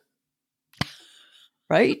perfect.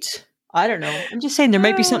 Right? I don't know. I'm just saying there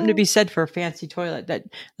might be something to be said for a fancy toilet that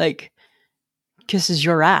like kisses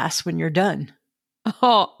your ass when you're done.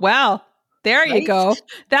 Oh, wow. There you go.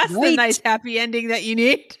 That's the Right. nice happy ending that you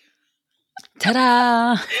need.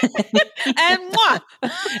 Ta-da! And mwah.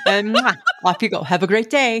 And mwah, off you go. Have a great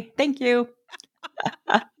day. Thank you.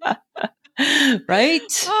 Right?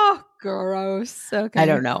 Oh, gross. Okay. I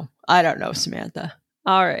don't know, Samantha.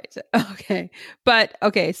 All right. Okay. But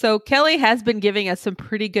okay. So Kelly has been giving us some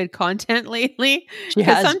pretty good content lately. She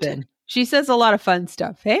has been. She says a lot of fun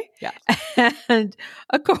stuff. Hey? Yeah. And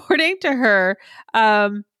according to her,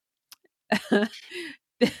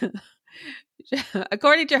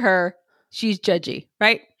 she's judgy,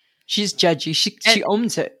 right? She's judgy. She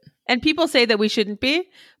owns it. And people say that we shouldn't be.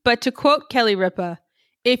 But to quote Kelly Ripa,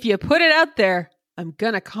 if you put it out there, I'm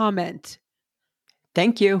going to comment.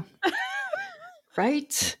 Thank you.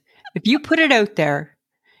 Right? If you put it out there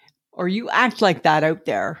or you act like that out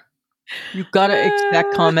there, you've got to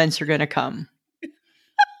expect comments are going to come.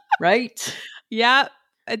 Right? Yeah.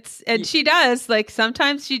 She does. Like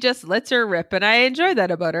sometimes she just lets her rip. And I enjoy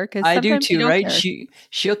that about her. Because I do too, right? Care.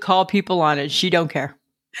 She'll call people on it. She don't care.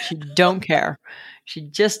 She don't care. She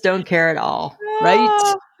just don't care at all. Right?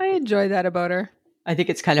 Oh, I enjoy that about her. I think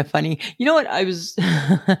it's kind of funny. You know what? I was,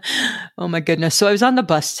 oh my goodness. So I was on the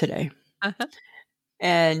bus today. Uh-huh.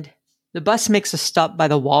 And the bus makes a stop by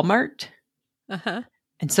the Walmart. Uh-huh.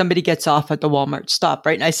 And somebody gets off at the Walmart stop,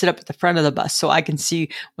 right? And I sit up at the front of the bus so I can see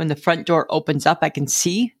when the front door opens up, I can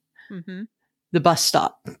see the bus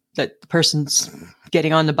stop that the person's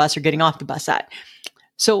getting on the bus or getting off the bus at.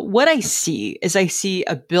 So what I see is I see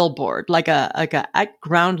a billboard, like a at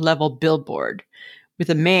ground level billboard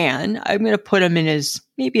with a man. I'm going to put him in his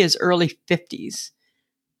early 50s.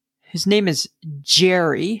 His name is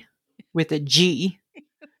Jerry with a G.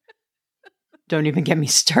 Don't even get me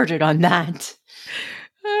started on that.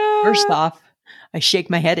 First off, I shake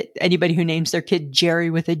my head at anybody who names their kid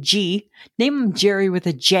Jerry with a G. Name him Jerry with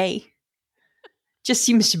a J. Just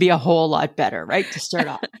seems to be a whole lot better, right? To start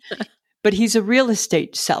off. But he's a real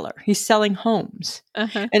estate seller. He's selling homes.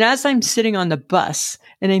 Uh-huh. And as I'm sitting on the bus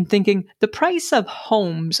and I'm thinking, the price of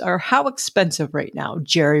homes are how expensive right now,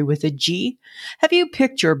 Jerry with a G. Have you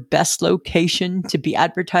picked your best location to be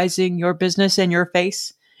advertising your business and your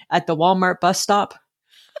face at the Walmart bus stop?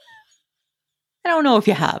 I don't know if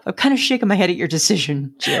you have. I'm kind of shaking my head at your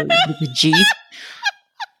decision, Jerry with a G.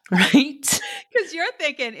 Right? Because you're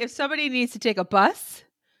thinking if somebody needs to take a bus.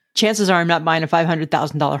 Chances are I'm not buying a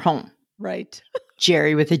 $500,000 home. Right.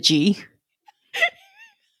 Jerry with a G.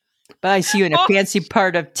 But I see you in a fancy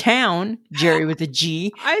part of town, Jerry with a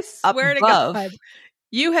G. I swear to God,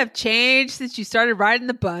 you have changed since you started riding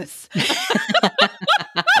the bus.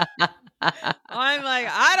 I'm like,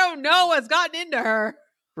 I don't know what's gotten into her.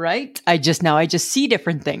 Right? I just see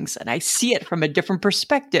different things and I see it from a different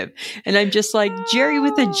perspective. And I'm just like, Jerry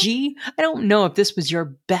with a G, I don't know if this was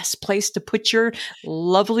your best place to put your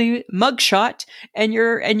lovely mugshot and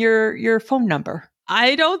your phone number.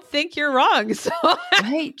 I don't think you're wrong. So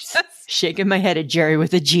right. Shaking my head at Jerry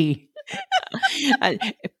with a G.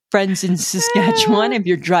 Friends in Saskatchewan, if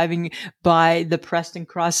you're driving by the Preston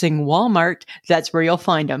Crossing Walmart, that's where you'll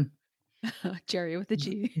find him. Jerry with a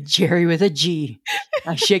G. Jerry with a G.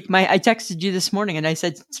 I texted you this morning and I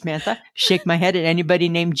said, Samantha, shake my head at anybody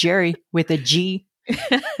named Jerry with a G.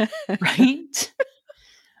 Right?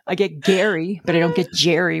 I get Gary, but I don't get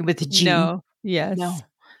Jerry with a G. No. Yes. No.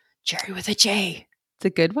 Jerry with a J. It's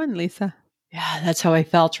a good one, Lisa. Yeah, that's how I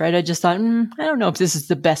felt, right? I just thought, I don't know if this is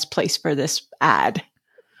the best place for this ad.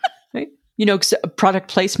 Right? You know, product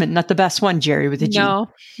placement, not the best one, Jerry with a G. No.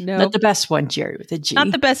 Not the best one, Jerry with a G.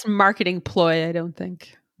 Not the best marketing ploy, I don't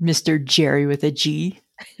think. Mr. Jerry with a G.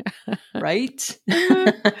 Right?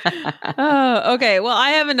 Oh, okay. Well,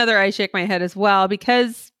 I have another I shake my head as well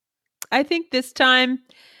because I think this time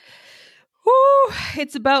Whew,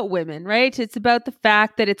 it's about women, right? It's about the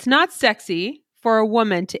fact that it's not sexy for a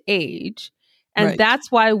woman to age. And Right.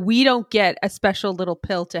 that's why we don't get a special little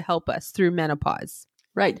pill to help us through menopause.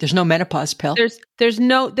 Right. There's no menopause pill.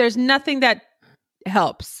 There's nothing that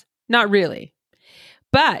helps. Not really.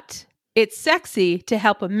 But it's sexy to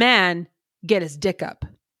help a man get his dick up.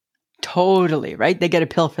 Totally. Right. They get a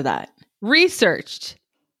pill for that. Researched,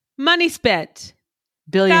 money spent,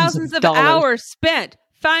 Billions thousands of dollars. hours spent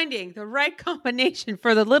finding the right combination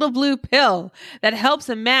for the little blue pill that helps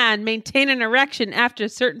a man maintain an erection after a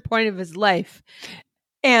certain point of his life.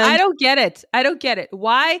 And I don't get it. I don't get it.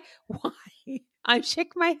 Why? I'm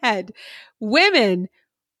shaking my head. Women,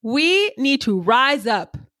 we need to rise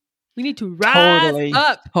up. We need to rise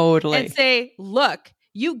up Totally. and say, look,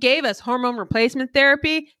 you gave us hormone replacement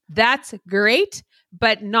therapy. That's great,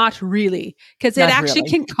 but not really. Because it Not actually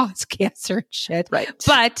really. can cause cancer and shit. Right.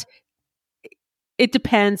 But it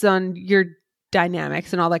depends on your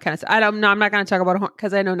dynamics and all that kind of stuff. I'm not going to talk about it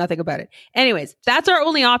because I know nothing about it. Anyways, that's our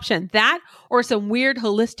only option. That or some weird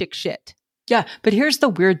holistic shit. Yeah, but here's the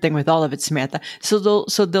weird thing with all of it, Samantha. So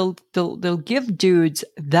they'll give dudes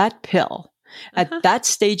that pill at that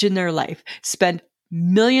stage in their life, spend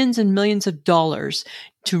millions and millions of dollars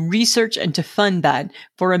to research and to fund that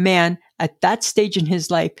for a man at that stage in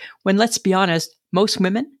his life, when, let's be honest, most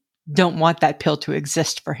women don't want that pill to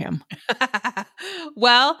exist for him.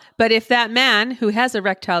 Well, but if that man who has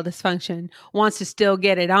erectile dysfunction wants to still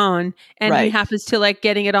get it on, and he Right. happens to like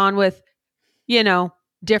getting it on with,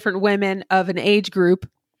 different women of an age group,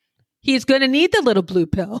 he's going to need the little blue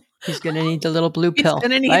pill. He's going to need the little blue He's pill.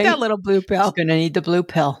 going to need right? that little blue He's pill. going to need the blue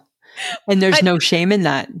pill. And there's no shame in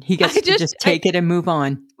that. He gets to just take it and move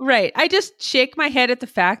on. Right. I just shake my head at the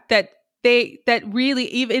fact that that really,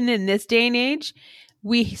 even in this day and age,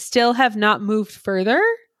 we still have not moved further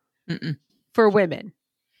for women.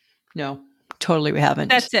 No, totally we haven't.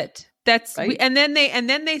 That's it. That's Right? and then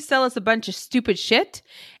they sell us a bunch of stupid shit,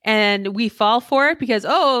 and we fall for it because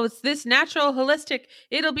it's this natural holistic.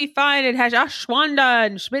 It'll be fine. It has ashwanda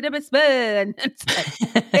and and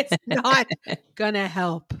it's not gonna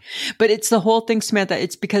help. But it's the whole thing, Samantha.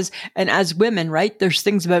 It's because, and as women, right, there's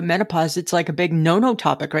things about menopause. It's like a big no-no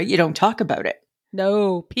topic, right? You don't talk about it.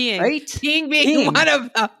 No, peeing. Right? Peeing being one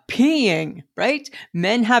of them. Peeing, right?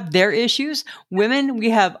 Men have their issues. Women, we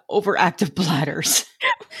have overactive bladders.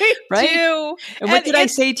 We Right? do. And what did I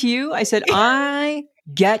say to you? I said, I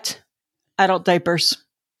get adult diapers.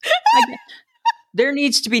 There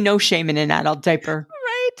needs to be no shame in an adult diaper.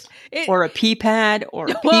 Right. Or a pee pad or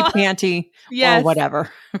a pee panty or whatever.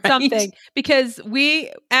 Right? Something, because we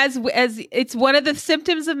as it's one of the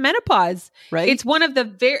symptoms of menopause. Right. It's one of the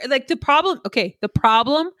the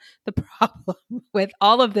problem with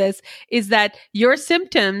all of this is that your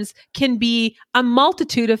symptoms can be a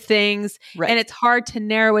multitude of things, Right. and it's hard to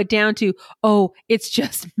narrow it down to, it's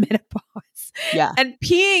just menopause. Yeah. And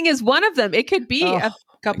peeing is one of them. It could be a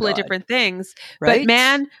couple of different things. Right. But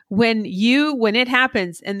man, when it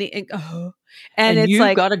happens and it's you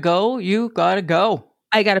like, gotta go,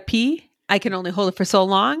 I gotta pee. I can only hold it for so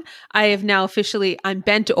long. I have now I'm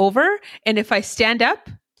bent over, and if I stand up,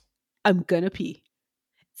 I'm gonna pee.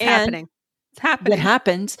 It's happening. It's happening.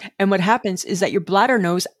 What happens is that your bladder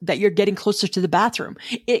knows that you're getting closer to the bathroom.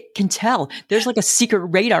 It can tell. There's like a secret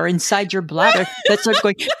radar inside your bladder that starts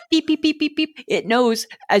going beep, beep, beep, beep, beep. It knows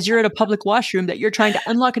as you're at a public washroom that you're trying to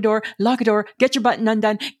unlock a door, lock a door, get your button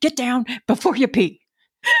undone, get down before you pee.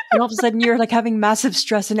 And all of a sudden you're like having massive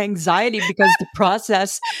stress and anxiety because the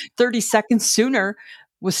process 30 seconds sooner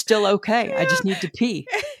was still okay. I just need to pee.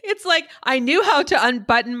 It's like, I knew how to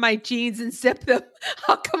unbutton my jeans and zip them.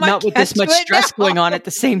 How come Not with this much stress now? going on at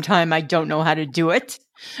the same time? I don't know how to do it.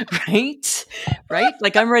 Right? Right?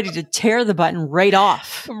 Like I'm ready to tear the button right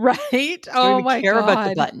off. Right? I Oh don't even my care God. about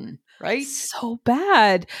the button. Right? So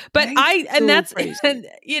bad. But Right? So that's, crazy.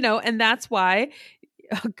 and that's why,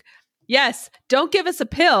 yes, don't give us a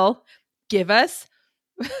pill. Give us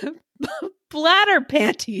bladder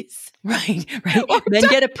panties. Right. Men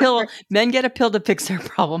get a pill. Men get a pill to fix their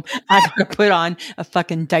problem. I gotta put on a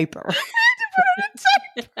fucking diaper.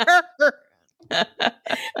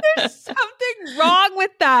 There's something wrong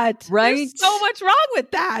with that. Right? There's so much wrong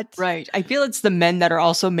with that. Right. I feel it's the men that are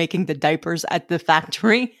also making the diapers at the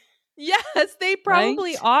factory. Yes, they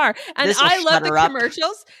probably Right? are. And This'll I love shut the her up.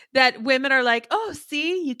 commercials that women are like, oh,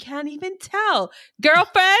 see, you can't even tell.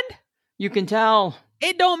 Girlfriend, You can tell.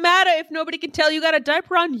 it don't matter if nobody can tell you got a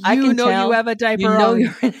diaper on. I You can know tell. you have a diaper You know on.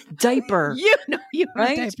 you're in a diaper. You know you have a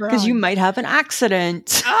Right? diaper Because on. you might have an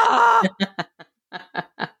accident. Ah!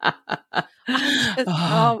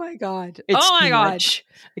 Oh my God. It's Oh my too God. much.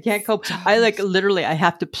 I can't cope. I literally, I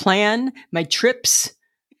have to plan my trips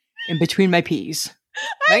in between my peas.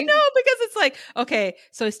 I Right? know, because it's like, okay,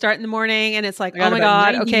 so I start in the morning and it's like, I got oh my about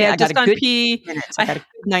God, 90 okay, I I've got just a gone good pee. minutes. I got a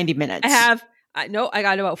good 90 minutes. I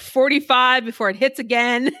got about 45 before it hits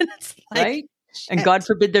again. It's like, right? And shit. God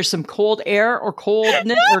forbid there's some cold air or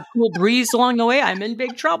coldness or cool breeze along the way. I'm in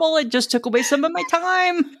big trouble. It just took away some of my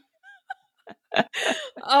time.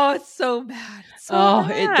 Oh, it's so bad. It's so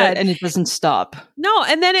bad. And it doesn't stop. No,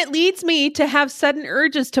 and then it leads me to have sudden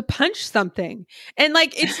urges to punch something. And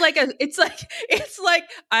like it's like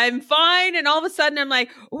I'm fine, and all of a sudden I'm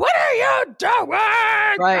like, what are you doing?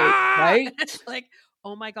 Right. And it's like,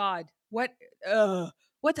 oh my God,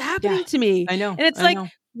 what's happening Yeah, to me? I know. And it's I like know.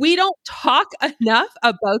 we don't talk enough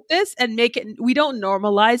about this and we don't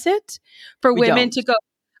normalize it for We women don't. to go,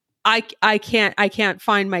 I can't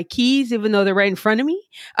find my keys even though they're right in front of me.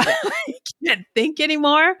 I can't think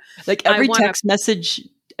anymore. Like every text message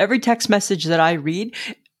that I read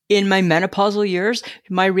in my menopausal years,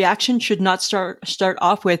 my reaction should not start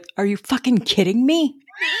off with, "Are you fucking kidding me?"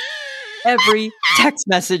 Every text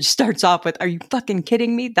message starts off with, "Are you fucking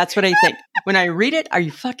kidding me?" That's what I think. When I read it, "Are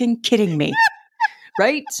you fucking kidding me?"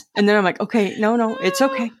 Right? And then I'm like, "Okay, no, it's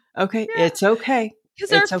okay. Okay, Yeah. it's okay."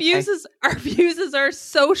 Because It's our fuses are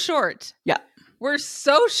so short. Yeah. We're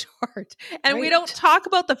so short. And we Right. don't talk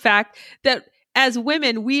about the fact that as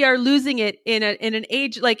women, we are losing it in an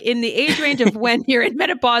age, like in the age range of when you're in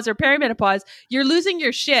menopause or perimenopause, you're losing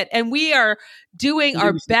your shit. And we are doing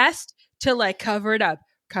our best to like cover it up.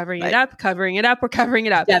 Covering it up. We're covering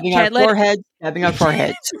it up. Dabbing our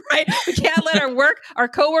foreheads. Right. We can't let our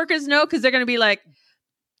coworkers know, because they're going to be like,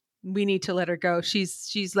 we need to let her go.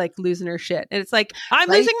 She's like losing her shit. And it's like, I'm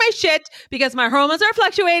losing my shit because my hormones are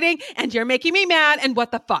fluctuating and you're making me mad. And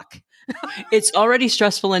what the fuck? It's already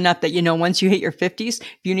stressful enough that, once you hit your 50s,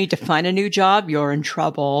 if you need to find a new job, you're in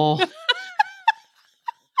trouble.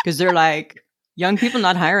 Because they're like, young people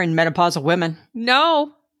not hiring menopausal women.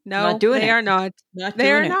 No, not doing they it. are not.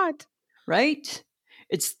 They are not. Right?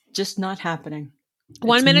 It's just not happening.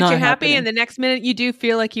 One minute you're happy, and the next minute you do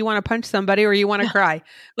feel like you want to punch somebody or you want to cry.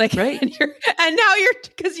 Like, right. And now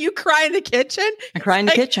because you cry in the kitchen. I cry in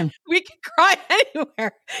the kitchen. We can cry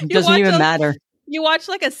anywhere. It doesn't even matter. You watch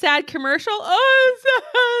like a sad commercial. Oh,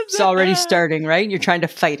 it's already starting, right? You're trying to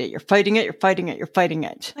fight it. You're fighting it. You're fighting it. You're fighting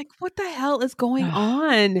it. Like, what the hell is going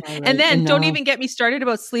on? Right. And then don't even get me started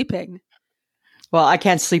about sleeping. Well, I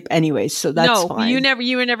can't sleep anyways, so that's fine. You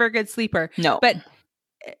were never a good sleeper. No. But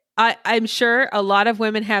I'm sure a lot of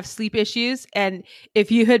women have sleep issues. And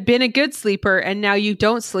if you had been a good sleeper and now you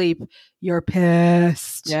don't sleep, you're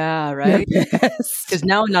pissed. Yeah, right? Because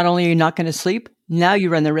now not only are you not going to sleep, now you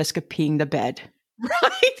run the risk of peeing the bed.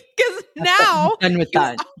 Right? Because now done with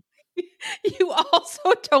that. You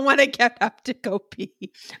also don't want to get up to go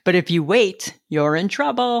pee. But if you wait, you're in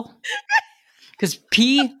trouble. Because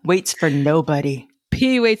pee waits for nobody.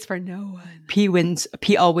 Pee waits for no one. Pee wins.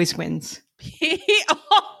 Pee always wins.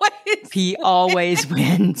 Pee always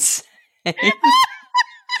wins.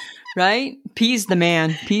 Right? Pee's the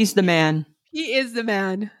man. Pee's the man. He is the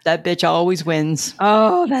man. That bitch always wins.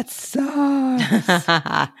 Oh, that sucks.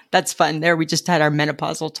 That's fun. There, we just had our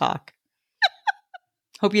menopausal talk.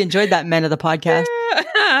 Hope you enjoyed that, men of the podcast.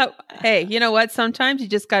 Hey, you know what? Sometimes you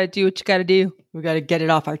just got to do what you got to do. We got to get it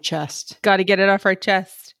off our chest. Got to get it off our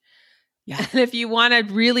chest. Yeah. And if you want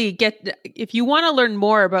to learn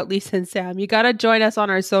more about Lisa and Sam, you got to join us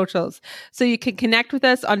on our socials. So you can connect with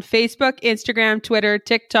us on Facebook, Instagram, Twitter,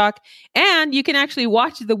 TikTok, and you can actually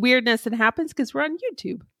watch the weirdness that happens because we're on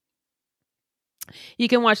YouTube. You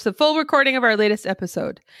can watch the full recording of our latest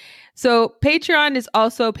episode. So Patreon is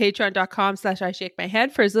also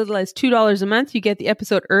patreon.com/IShakeMyHead. For as little as $2 a month, you get the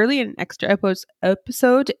episode early and an extra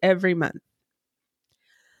episode every month.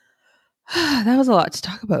 That was a lot to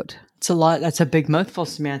talk about. It's a lot. That's a big mouthful,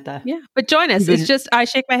 Samantha. Yeah. But join us. It's just I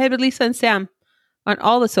Shake My Head with Lisa and Sam on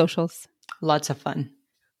all the socials. Lots of fun.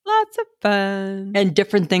 Lots of fun. And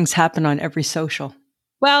different things happen on every social.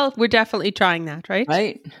 Well, we're definitely trying that, right?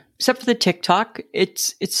 Right. Except for the TikTok.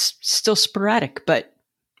 It's still sporadic, but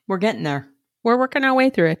we're getting there. We're working our way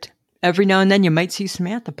through it. Every now and then you might see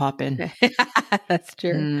Samantha pop in. That's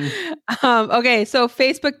true. Okay. So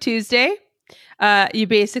Facebook Tuesday. You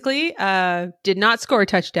basically did not score a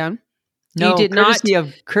touchdown. No, you did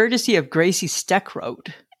courtesy of Gracie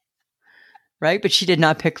Steckroad, right? But she did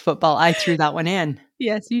not pick football. I threw that one in.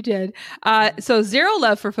 Yes, you did. So zero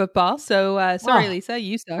love for football. So sorry, Lisa,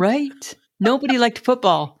 you suck. Right? Nobody liked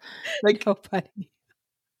football. Like nobody.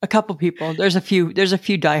 A couple people. There's a few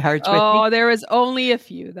diehards. Oh, there was only a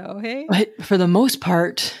few though. Hey, but for the most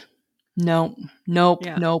part, Nope. Nope.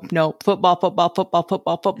 Yeah. Nope. Nope. Football, football, football,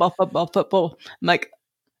 football, football, football, football. I'm like,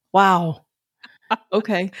 wow.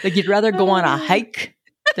 Okay. Like you'd rather go on a hike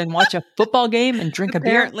than watch a football game and drink a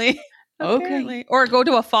beer? Apparently. Okay. Apparently. Or go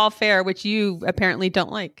to a fall fair, which you apparently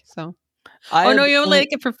don't like. So, I no, you don't only- like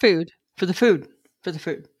it for food. for the food. For the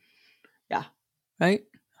food. Yeah. Right?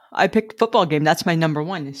 I picked football game. That's my number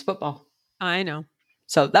one is football. I know.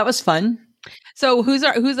 So that was fun. So who's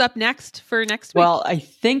up next for next week? Well, I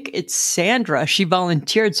think it's Sandra. She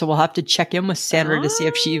volunteered, so we'll have to check in with Sandra to see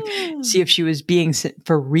if she was being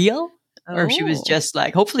for real or if she was just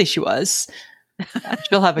like. Hopefully, she was.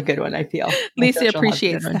 She'll have a good one. I feel. Lisa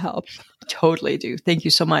appreciates the help. Totally do. Thank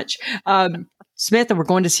you so much, Samantha. We're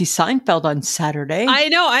going to see Seinfeld on Saturday. I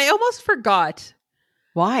know. I almost forgot.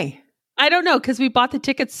 Why? I don't know because we bought the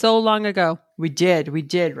tickets so long ago. We did,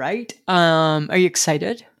 right? Are you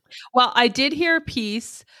excited? Well, I did hear a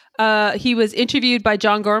piece. He was interviewed by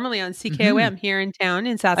John Gormley on CKOM here in town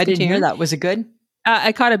in Saskatoon. I didn't hear that. Was it good?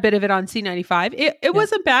 I caught a bit of it on C95. It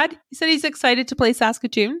wasn't bad. He said he's excited to play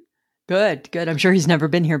Saskatoon. Good. I'm sure he's never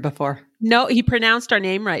been here before. No, he pronounced our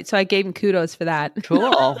name right, so I gave him kudos for that.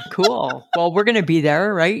 Cool. Well, we're going to be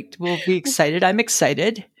there, right? We'll be excited. I'm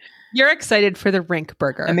excited. You're excited for the Rink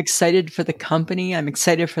Burger. I'm excited for the company. I'm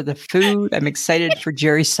excited for the food. I'm excited for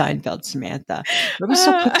Jerry Seinfeld, Samantha. It was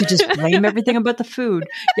so quick to just blame everything about the food.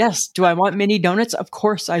 Yes. Do I want mini donuts? Of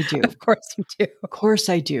course I do. Of course you do. Of course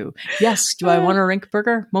I do. Yes. Do I want a Rink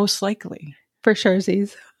Burger? Most likely. For sure,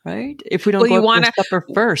 Z's. Right? If we don't go for supper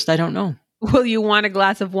first, I don't know. Will you want a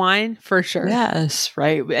glass of wine? For sure. Yes.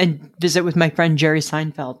 Right. And visit with my friend Jerry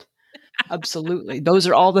Seinfeld. Absolutely. Those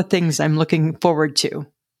are all the things I'm looking forward to.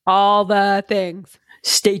 All the things.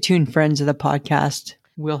 Stay tuned, friends of the podcast.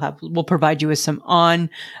 We'll provide you with some on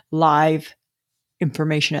live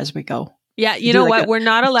information as we go. Yeah, you know what? We're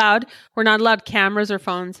not allowed cameras or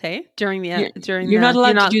phones. Hey, you're not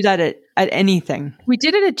allowed to do that at anything. We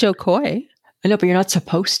did it at Joe Coy. I know, but you're not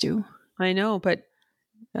supposed to. I know, but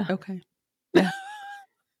yeah. Okay. Yeah.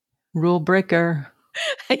 Rule breaker.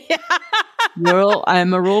 Yeah.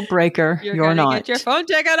 I'm a rule breaker. You're not. Get your phone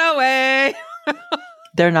taken away.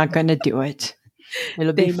 They're not going to do it.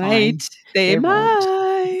 It'll be fine. They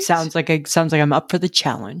might. Sounds like I'm up for the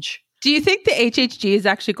challenge. Do you think the HHG is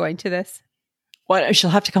actually going to this? What? She'll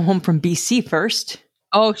have to come home from BC first.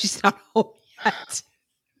 Oh, she's not home yet.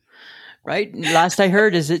 Right? Last I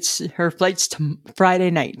heard is her flight's to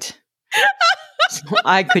Friday night. So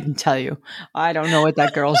I couldn't tell you. I don't know what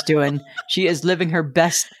that girl's doing. She is living her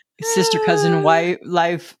best sister cousin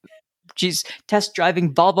life. She's test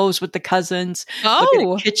driving Volvos with the cousins.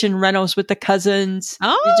 Oh, kitchen renos with the cousins.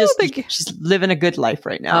 Oh, she's living a good life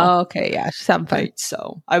right now. Oh, okay, yeah, she's having fun. Right,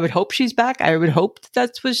 so I would hope she's back. I would hope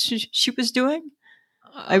that's what she was doing.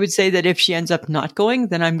 I would say that if she ends up not going,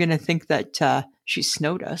 then I'm going to think that she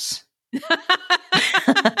snowed us.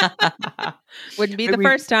 Wouldn't be the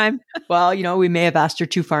first time. Well, we may have asked her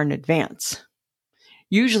too far in advance.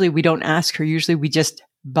 Usually we don't ask her. Usually we just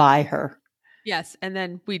buy her. Yes, and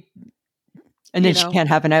then she can't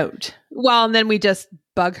have an out. Well, and then we just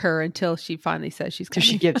bug her until she finally says she's coming.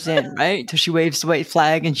 Till she gives in, right? Until she waves the white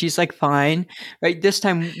flag and she's like, fine. Right? This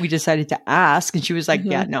time we decided to ask and she was like,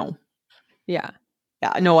 yeah, no. Yeah.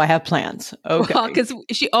 Yeah, no, I have plans. Okay. Well, because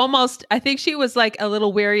I think she was like a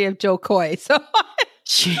little wary of Joe Coy. So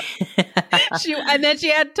and then she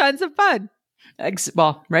had tons of fun.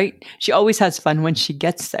 Well, right? She always has fun when she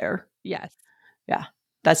gets there. Yes. Yeah.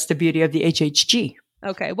 That's the beauty of the HHG.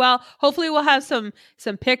 Okay. Well, hopefully we'll have some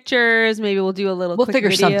pictures. Maybe we'll do a little quick figure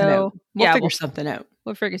video. something out. We'll figure something out.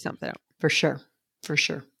 We'll figure something out. For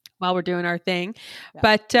sure. While we're doing our thing. Yeah.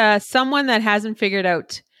 But someone that hasn't figured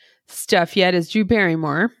out stuff yet is Drew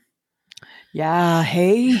Barrymore. Yeah.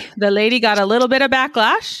 Hey. The lady got a little bit of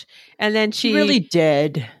backlash and then she really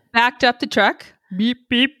did. Backed up the truck. Beep,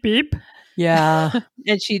 beep, beep. Yeah.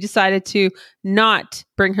 And she decided to not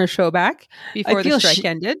bring her show back before the strike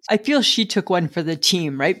ended. I feel she took one for the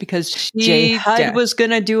team, right? Because Jay Hud was going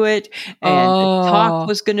to do it and the Talk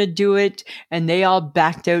was going to do it and they all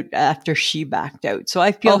backed out after she backed out. So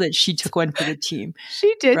I feel that she took one for the team.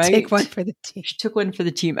 She did take one for the team. She took one for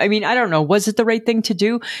the team. I mean, I don't know. Was it the right thing to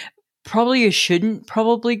do? Probably you shouldn't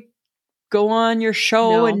probably go on your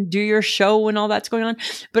show and do your show when all that's going on.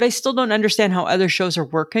 But I still don't understand how other shows are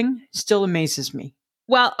working. Still amazes me.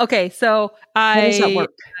 Well, okay. So how does that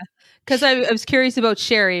work? Because I was curious about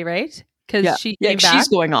Sherry, right? Because she came back. She's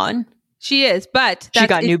going on. She is, but she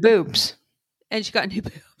got new boobs. And she got new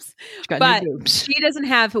boobs. New boobs. She doesn't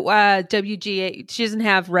have WGA. She doesn't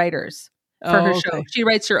have writers for her show. She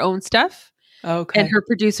writes her own stuff. Okay. and her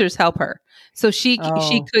producers help her. So she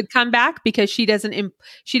Oh. could come back because she doesn't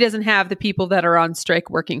have the people that are on strike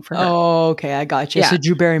working for her. Oh, okay. I got you. Yeah. So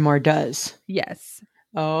Drew Barrymore does. Yes.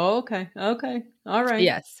 Oh, okay. Okay. All right.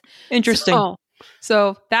 Yes. Interesting.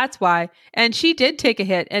 So that's why. And she did take a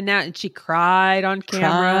hit, and she cried on camera.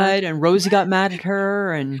 Cried, and Rosie got mad at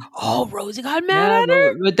her, and Rosie got mad at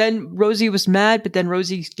her. But then Rosie was mad, but then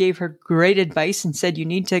Rosie gave her great advice and said, you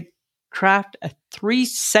need to craft a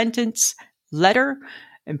 3-sentence letter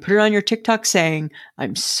and put it on your TikTok saying,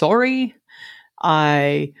 I'm sorry.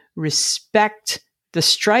 I respect the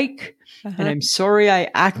strike, and I'm sorry I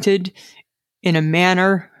acted in a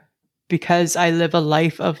manner because I live a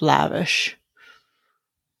life of lavish.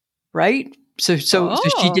 Right? So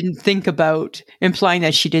she didn't think about, implying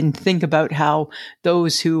that she didn't think about how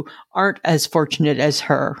those who aren't as fortunate as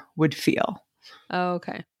her would feel. Oh,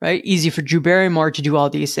 okay. Right? Easy for Drew Barrymore to do all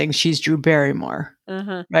these things. She's Drew Barrymore.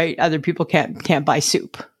 Right? Other people can't buy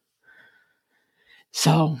soup.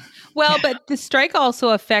 So, well, but the strike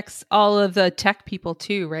also affects all of the tech people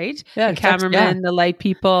too, right? Yeah, the cameramen, the light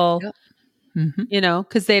people. Yep. Mm-hmm. You know,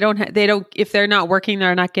 because they don't, if they're not working,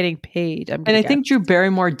 they're not getting paid. And I think Drew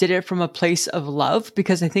Barrymore did it from a place of love,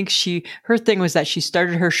 because I think her thing was that she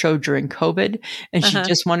started her show during COVID, and she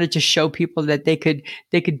just wanted to show people that they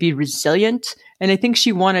could be resilient. And I think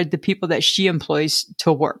she wanted the people that she employs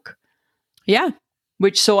to work. Yeah.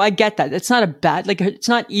 So I get that. It's not a bad, it's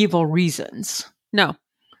not evil reasons. No.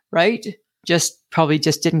 Right? Probably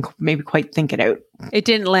didn't maybe quite think it out. It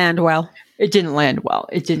didn't land well. It didn't land well.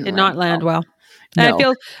 It did not land well. No.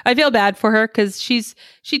 And I feel bad for her, because she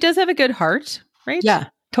does have a good heart, right? Yeah,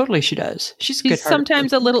 totally. She does. She's good.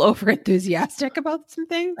 Sometimes a little over enthusiastic about some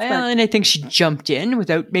things. Well, and I think she jumped in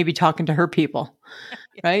without maybe talking to her people.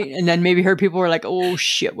 Right. And then maybe her people were like, oh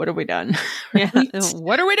shit, what have we done? Right? Yeah.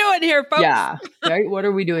 What are we doing here, folks? Yeah. Right. What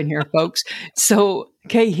are we doing here, folks? So,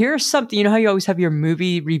 okay, here's something. You know how you always have your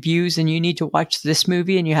movie reviews and you need to watch this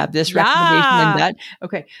movie and you have this recommendation and that?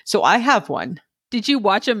 Okay. So I have one. Did you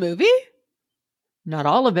watch a movie? Not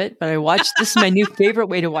all of it, but I watched, this is my new favorite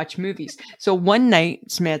way to watch movies. So one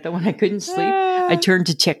night, Samantha, when I couldn't sleep, I turned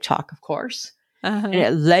to TikTok, of course. And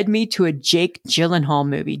it led me to a Jake Gyllenhaal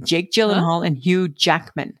movie. Jake Gyllenhaal and Hugh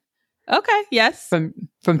Jackman. Okay, yes. From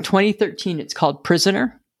 2013. It's called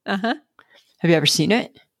Prisoner. Have you ever seen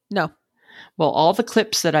it? No. Well, all the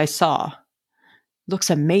clips that I saw looks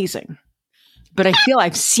amazing. But I feel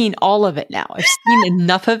I've seen all of it now. I've seen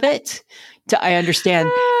enough of it I understand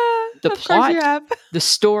the plot, the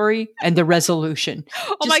story, and the resolution.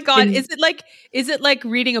 Oh my God. Is it like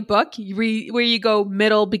reading a book where you go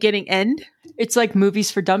middle, beginning, end? It's like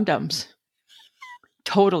movies for dum-dums.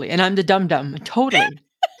 Totally. And I'm the dum-dum. Totally.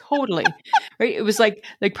 Right? It was like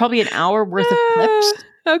probably an hour worth of clips.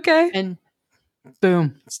 Okay. And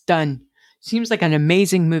boom, it's done. Seems like an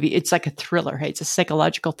amazing movie. It's like a thriller. Hey, it's a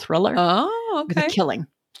psychological thriller. Oh, okay. With a killing.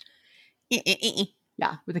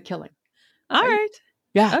 Yeah, with a killing. All right.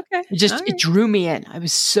 Yeah. Okay. It drew me in. I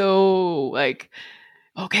was so like,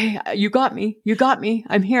 okay, you got me.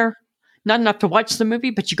 I'm here. Not enough to watch the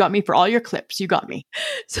movie, but you got me for all your clips. You got me.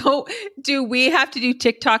 So do we have to do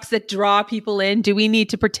TikToks that draw people in? Do we need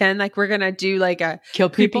to pretend like we're going to do like a kill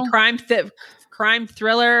people crime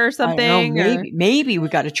thriller or something? Maybe we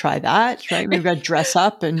got to try that, right? Maybe we got to dress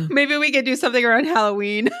up, and maybe we could do something around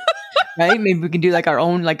Halloween. Right? Maybe we can do like our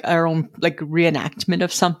own reenactment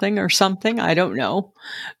of something or something. I don't know.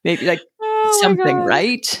 Maybe something,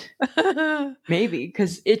 right? Maybe,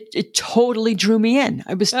 because it totally drew me in.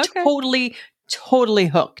 I was totally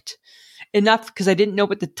hooked. Enough because I didn't know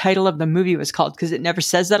what the title of the movie was called, because it never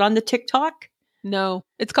says that on the TikTok. No,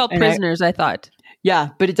 it's called Prisoners, I thought. Yeah,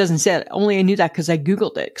 but it doesn't say it. Only I knew that because I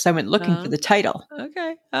Googled it, because I went looking for the title.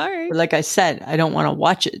 Okay, all right. But like I said, I don't want to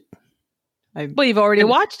watch it. Well, you've already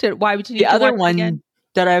watched it. Why would you need to watch it again?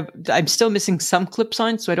 The other one that I'm still missing some clips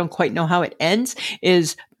on, so I don't quite know how it ends,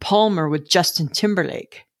 is Palmer with Justin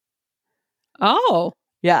Timberlake. Oh.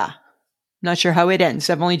 Yeah. Not sure how it ends.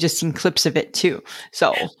 I've only just seen clips of it too.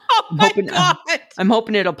 So I'm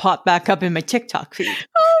hoping it'll pop back up in my TikTok feed.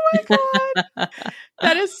 Oh my God.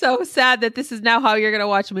 That is so sad that this is now how you're going to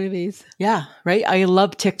watch movies. Yeah, right? I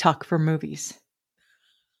love TikTok for movies.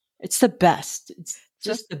 It's the best. It's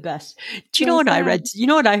just the best. Do you know what I read? You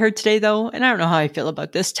know what I heard today, though? And I don't know how I feel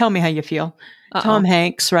about this. Tell me how you feel. Tom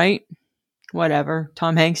Hanks, right? Whatever.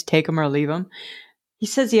 Tom Hanks, take him or leave him. He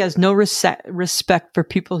says he has no respect for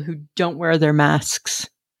people who don't wear their masks.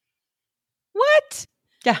 What?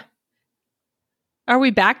 Yeah. Are we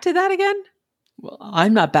back to that again? Well,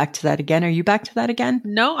 I'm not back to that again. Are you back to that again?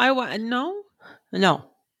 No, no.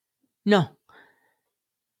 No.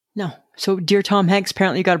 No. So, dear Tom Hanks,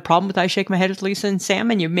 apparently you got a problem with I Shake My Head with Lisa and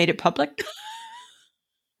Sam and you made it public?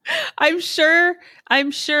 I'm sure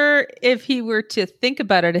if he were to think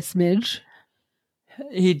about it a smidge,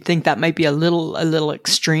 He'd think that might be a little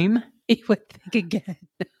extreme. he would think again.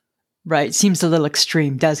 Right. Seems a little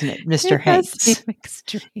extreme, doesn't it, Mr. It does Hanks? seem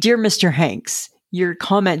extreme. Dear Mr. Hanks, your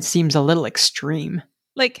comment seems a little extreme.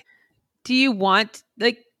 Like, do you want,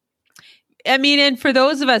 like, I mean, and for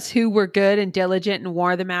those of us who were good and diligent and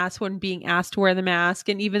wore the mask when being asked to wear the mask,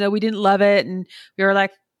 and even though we didn't love it and we were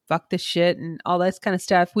like, fuck this shit and all this kind of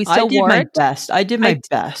stuff, we still wore it. I did my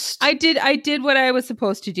best. I did what I was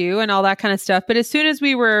supposed to do and all that kind of stuff. But as soon as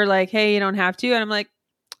we were like, hey, you don't have to, and I'm like,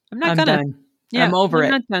 I'm gonna. Done. Yeah, I'm over it.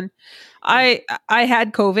 Not done. I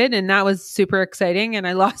had COVID and that was super exciting, and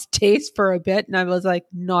I lost taste for a bit, and I was like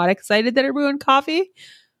not excited that it ruined coffee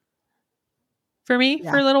for me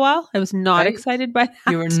for a little while. I was not excited by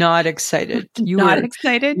that. You were not excited. You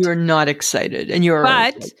were not excited, and you were.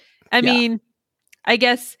 But I mean, I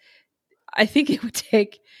guess I think it would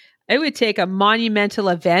take a monumental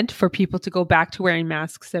event for people to go back to wearing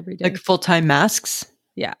masks every day, like full-time masks.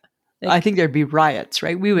 Yeah. I think there'd be riots,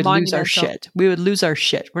 right? We would lose our shit.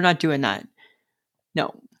 We're not doing that.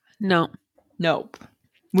 No. Nope.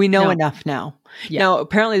 We know enough now. Yeah. Now,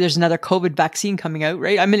 apparently there's another COVID vaccine coming out,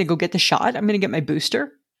 right? I'm going to go get the shot. I'm going to get my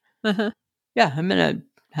booster. Uh-huh. Yeah, I'm going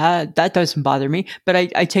to, that doesn't bother me. But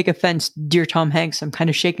I take offense, dear Tom Hanks. I'm kind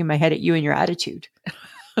of shaking my head at you and your attitude,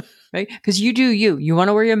 right? Because you do you. You want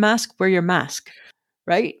to wear your mask? Wear your mask,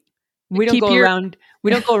 right? We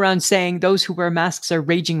don't go around saying those who wear masks are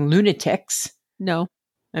raging lunatics. No.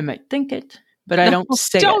 I might think it, but I don't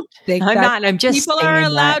say it. Think I'm not. I'm just people are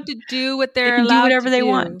allowed to do what they're allowed to do. Do whatever they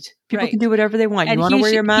want. People can do whatever they want. And you want to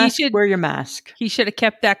wear your mask? Wear your mask. He should have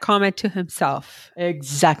kept that comment to himself.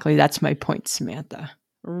 Exactly. That's my point, Samantha.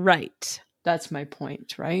 Right. That's my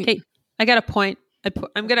point, right? Hey, I got a point.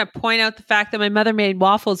 I'm going to point out the fact that my mother made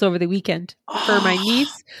waffles over the weekend for my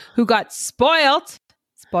niece who got spoiled.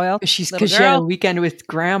 Because she had a weekend with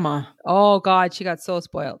grandma. Oh, God. She got so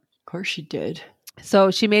spoiled. Of course she did. So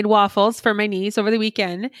she made waffles for my niece over the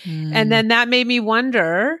weekend. And then that made me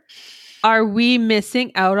wonder, are we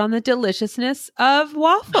missing out on the deliciousness of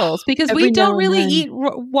waffles? Because we don't really eat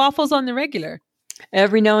waffles on the regular.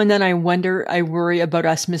 Every now and then I worry about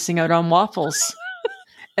us missing out on waffles.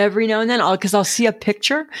 Every now and then, because I'll see a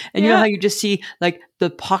picture and you know how you just see like the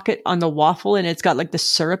pocket on the waffle and it's got like the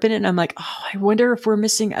syrup in it. And I'm like, oh, I wonder if we're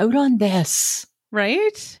missing out on this.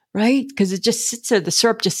 Right? Right? Because it just sits there. The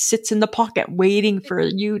syrup just sits in the pocket waiting for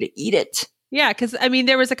you to eat it. Yeah. Because I mean,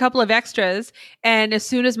 there was a couple of extras. And as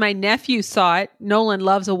soon as my nephew saw it, Nolan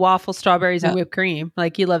loves a waffle, strawberries and whipped cream.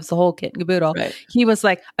 Like he loves the whole kit and caboodle. Right. He was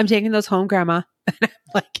like, I'm taking those home, Grandma. And I'm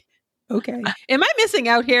like, okay. Am I missing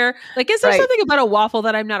out here? Like, is there something about a waffle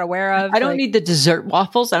that I'm not aware of? I don't need the dessert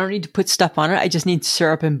waffles. I don't need to put stuff on it. I just need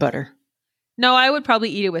syrup and butter. No, I would probably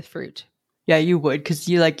eat it with fruit. Yeah, you would, because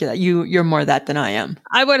you like that. You're more that than I am.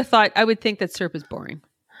 I would think that syrup is boring.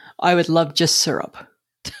 I would love just syrup.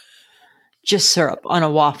 Just syrup on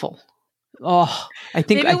a waffle. Oh, I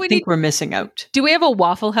think we're missing out. Do we have a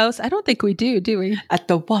Waffle House? I don't think we do we? At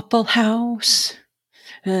the Waffle House.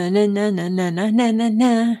 Na na na na na na na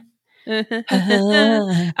na.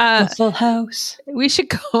 Waffle House. We should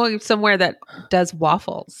go somewhere that does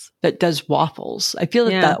waffles. I feel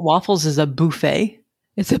that waffles is a buffet.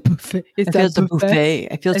 It's a buffet. I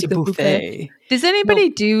feel it's a buffet. Does anybody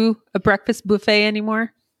do a breakfast buffet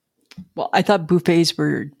anymore? Well, I thought buffets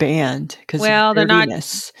were banned because they're not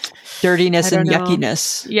dirtiness and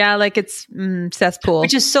yuckiness. Yeah, like it's cesspool.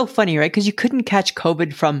 Which is so funny, right? Because you couldn't catch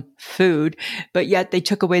COVID from food, but yet they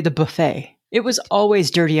took away the buffet. It was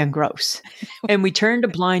always dirty and gross. And we turned a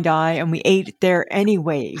blind eye and we ate there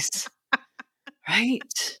anyways.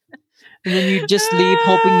 Right? And then you just leave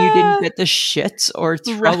hoping you didn't get the shits or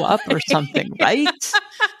throw up or something, right?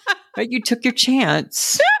 Right? You took your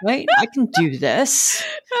chance, right? I can do this.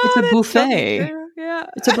 It's a buffet. So yeah.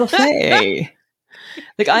 It's a buffet.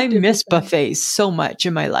 Like I miss buffets so much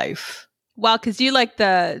in my life. Well, because you like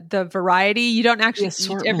the variety. You don't actually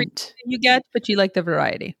eat everything you get, but you like the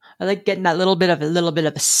variety. I like getting that little bit of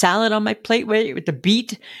a salad on my plate with the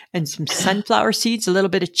beet and some sunflower seeds, a little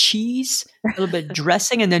bit of cheese, a little bit of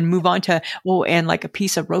dressing, and then move on to and like a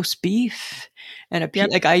piece of roast beef and a piece.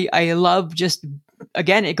 Like I love just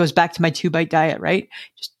again. It goes back to my 2-bite diet, right?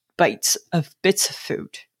 Just bits of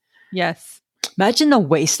food. Yes. Imagine the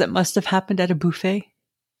waste that must have happened at a buffet.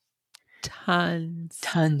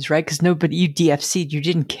 Tons, right? Because you DFC'd. You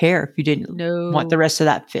didn't care if you didn't want the rest of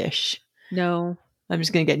that fish. No. I'm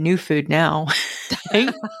just going to get new food now.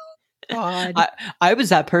 God. I was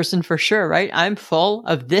that person for sure, right? I'm full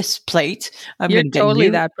of this plate. You're totally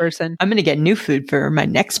that person. I'm going to get new food for my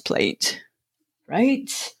next plate,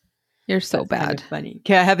 right? You're so That's bad. kind of funny.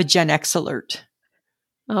 Okay, I have a Gen X alert.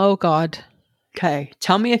 Oh, God. Okay,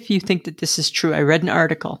 tell me if you think that this is true. I read an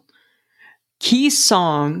article. Key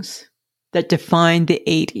songs that define the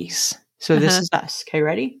 80s. So this is us. Okay,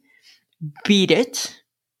 ready? Beat It.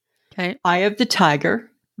 Okay. Eye of the Tiger.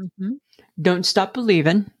 Mm-hmm. Don't Stop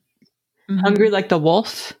Believin'. Mm-hmm. Hungry Like the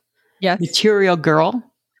Wolf. Yes. Material Girl.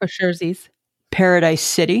 For sure, Z's. Paradise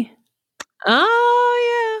City.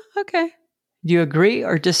 Oh, yeah. Okay. Do you agree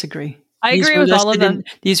or disagree? I agree with all of them.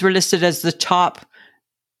 These were listed as the top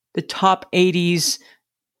 80s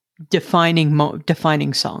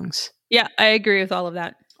defining songs. Yeah, I agree with all of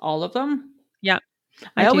that. All of them? Yeah.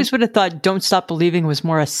 I always would have thought Don't Stop Believing was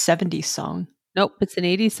more a 70s song. Nope, it's an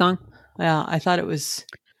 80s song. Yeah, I thought it was,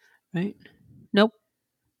 right? Nope.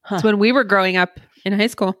 Huh. It's when we were growing up in high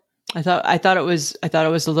school. I thought it was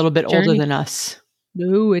a little bit older than us.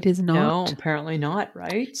 No, it is not. No, apparently not,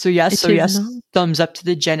 right? So yes, not. Thumbs up to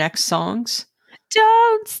the Gen X songs.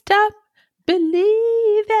 Don't stop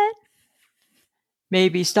believing.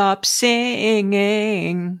 Maybe stop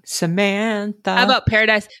singing, Samantha. How about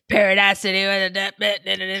Paradise City? Right?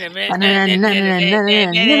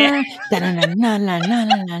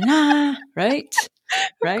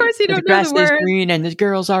 Of course you don't know the grass words. is green and the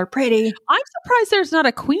girls are pretty. I'm surprised there's not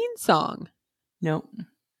a Queen song. No.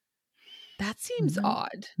 That seems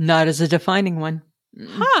odd. Not as a defining one.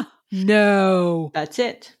 Huh. No. That's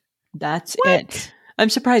it. That's it. I'm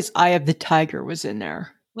surprised Eye of the Tiger was in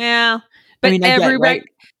there. Well, but I mean, right?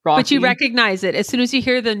 But you recognize it as soon as you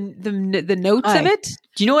hear the notes of it.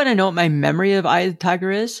 Do you know what my memory of Eye of the Tiger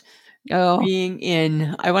is? Oh, being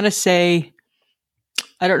in, I want to say,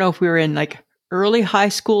 I don't know if we were in like early high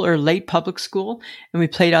school or late public school, and we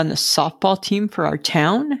played on the softball team for our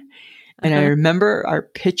town. And I remember our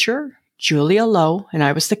pitcher, Julia Lowe, and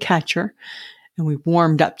I was the catcher, and we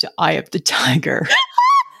warmed up to Eye of the Tiger.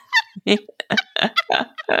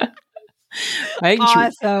 Right?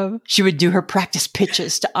 Awesome. She would do her practice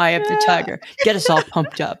pitches to Eye of the Tiger. Get us all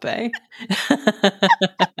pumped up, eh?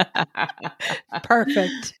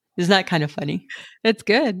 Perfect. Isn't that kind of funny? That's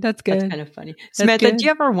good. That's good. That's kind of funny. Samantha, do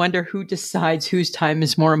you ever wonder who decides whose time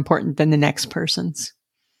is more important than the next person's?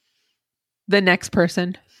 The next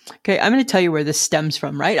person. Okay, I'm going to tell you where this stems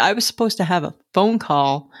from, right? I was supposed to have a phone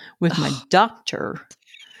call with my doctor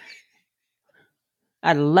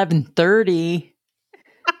at 11:30.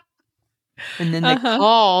 And then they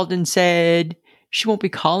called and said, she won't be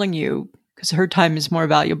calling you because her time is more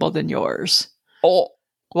valuable than yours. Oh,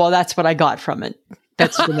 well, that's what I got from it.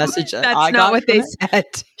 That's the message that I got. That's not what they said.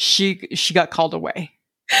 She got called away.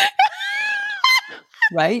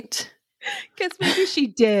 Right? Because maybe she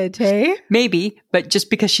did, hey? Maybe, but just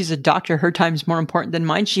because she's a doctor, her time's more important than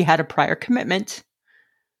mine. She had a prior commitment.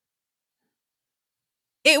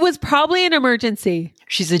 It was probably an emergency.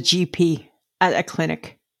 She's a GP at a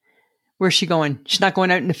clinic. Where's she going? She's not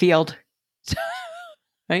going out in the field.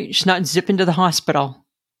 Right? She's not zipping to the hospital.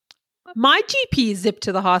 My GP zipped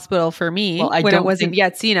to the hospital for me when it wasn't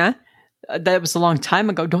yet Sina. That was a long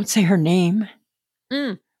time ago. Don't say her name.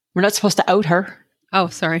 We're not supposed to out her. Oh,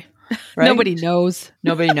 sorry. Right? Nobody knows.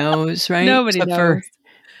 Nobody knows, right? Nobody knows.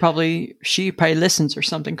 She probably listens or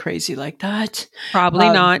something crazy like that. Probably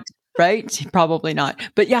not. Right? Probably not.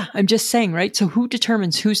 But yeah, I'm just saying, right? So who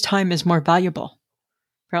determines whose time is more valuable?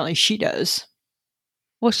 Apparently she does.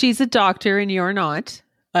 Well, she's a doctor and you're not.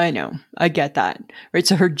 I know. I get that. Right?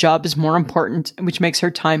 So her job is more important, which makes her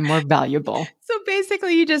time more valuable. So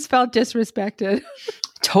basically you just felt disrespected.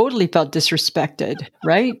 Totally felt disrespected,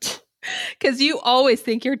 right? Because you always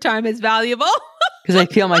think your time is valuable. Because I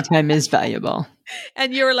feel my time is valuable.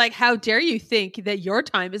 And you were like, how dare you think that your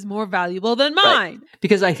time is more valuable than mine? Right.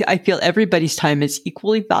 Because I feel everybody's time is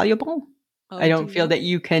equally valuable. Oh, I don't feel that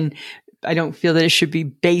it should be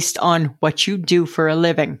based on what you do for a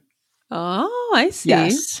living. Oh, I see.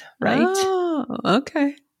 Yes. Right. Oh,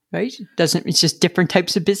 okay. Right. It's just different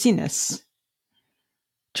types of busyness.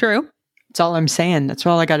 True. That's all I'm saying. That's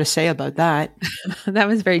all I got to say about that. That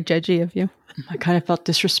was very judgy of you. I kind of felt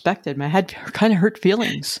disrespected. I had kind of hurt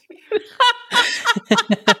feelings.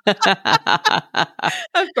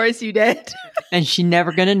 Of course you did. And she's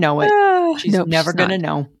never going to know it. She's never going to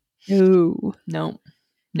know. No.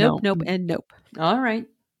 Nope. And nope. All right.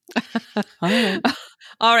 All right.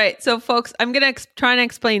 All right. So, folks, I'm going to try and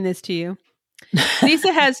explain this to you.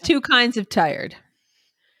 Lisa has two kinds of tired.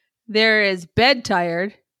 There is bed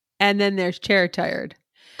tired, and then there's chair tired.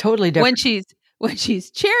 Totally different. When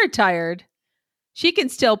she's chair tired, she can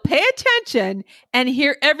still pay attention and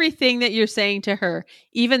hear everything that you're saying to her,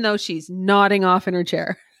 even though she's nodding off in her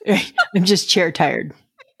chair. I'm just chair tired.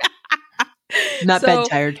 Not bed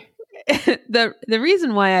tired. The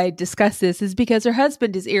reason why I discuss this is because her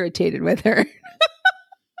husband is irritated with her.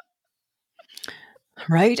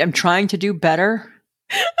 Right? I'm trying to do better.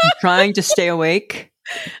 I'm trying to stay awake.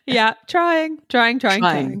 Yeah, trying.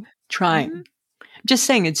 Mm-hmm. Just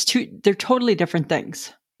saying they're totally different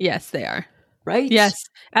things. Yes, they are. Right? Yes,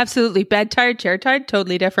 absolutely. Bed tired, chair tired,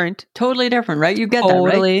 totally different. Totally different, right? You get that,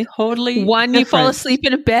 right? Totally One, different. you fall asleep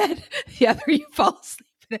in a bed. The other, you fall asleep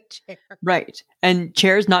in a chair. Right. And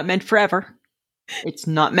chair's not meant forever. It's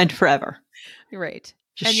not meant forever. Right.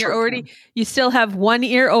 Just and you still have one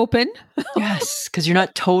ear open. Yes, because you're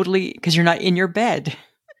not in your bed.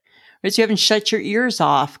 Right? So you haven't shut your ears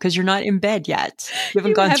off because you're not in bed yet. You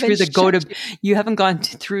haven't gone through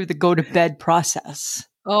the go to bed process.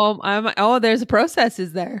 There's a process,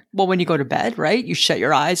 is there? Well, when you go to bed, right? You shut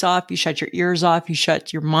your eyes off, you shut your ears off, you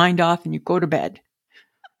shut your mind off, and you go to bed.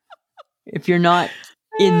 If you're not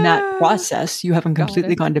in that process, you haven't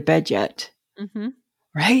completely gone to bed yet. Mm-hmm.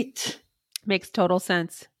 Right? Makes total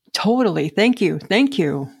sense. Totally. Thank you.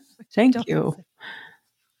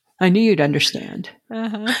 I knew you'd understand.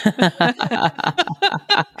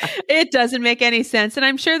 It doesn't make any sense. And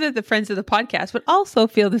I'm sure that the friends of the podcast would also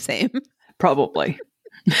feel the same. Probably.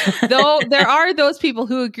 Though there are those people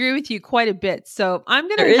who agree with you quite a bit. So I'm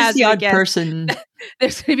going to have the odd person.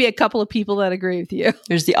 There's going to be a couple of people that agree with you.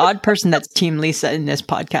 There's the odd person that's Team Lisa in this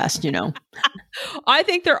podcast, you know. I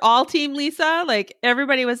think they're all Team Lisa. Like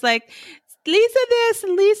everybody was like, Lisa this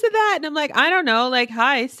and Lisa that. And I'm like, I don't know. Like,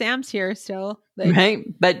 hi, Sam's here still. Like, right.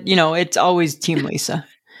 But, you know, it's always Team Lisa.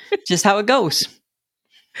 Just how it goes.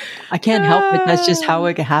 I can't help it. That's just how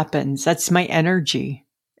it happens. That's my energy.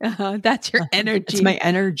 That's your energy. It's my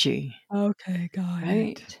energy. Okay, got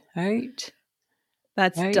it. Right.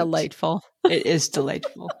 That's delightful. It is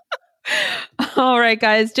delightful. All right,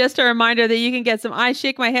 guys. Just a reminder that you can get some I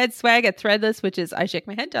Shake My Head swag at Threadless, which is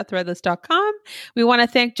ishakemyhead.threadless.com. We want to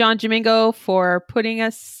thank John Domingo for putting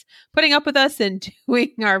up with us and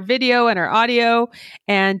doing our video and our audio.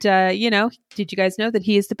 And, did you guys know that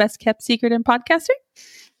he is the best kept secret in podcasting?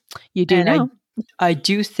 You do know. I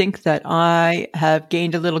do think that I have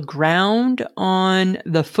gained a little ground on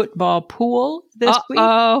the football pool this week.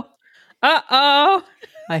 Uh-oh.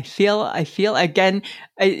 I feel again,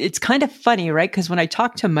 it's kind of funny, right? Because when I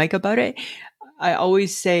talk to Mike about it, I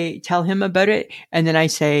always tell him about it. And then I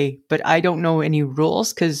say, but I don't know any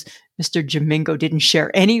rules because Mr. Domingo didn't share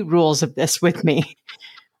any rules of this with me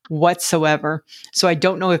whatsoever. So I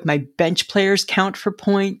don't know if my bench players count for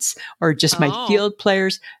points or just my field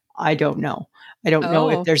players. I don't know. I don't know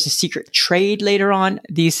if there's a secret trade later on.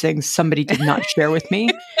 These things somebody did not share with me.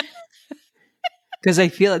 Because I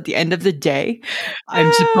feel at the end of the day,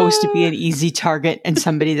 I'm supposed to be an easy target and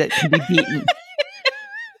somebody that can be beaten.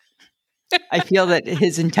 I feel that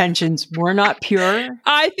his intentions were not pure.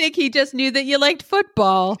 I think he just knew that you liked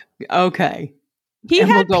football. Okay. He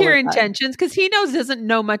had pure intentions because he doesn't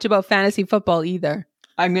know much about fantasy football either.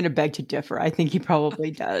 I'm going to beg to differ. I think he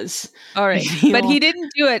probably does. All right. But he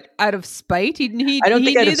didn't do it out of spite. He knew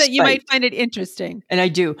that you might find it interesting. And I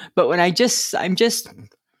do. But when I'm just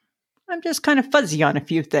kind of fuzzy on a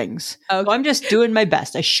few things. Okay. So I'm just doing my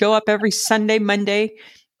best. I show up every Sunday, Monday,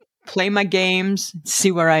 play my games,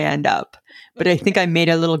 see where I end up. But I think I made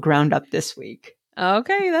a little ground up this week.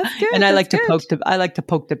 Okay, that's good. And I like to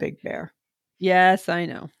poke the big bear. Yes, I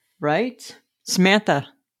know. Right? Samantha,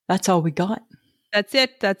 that's all we got. That's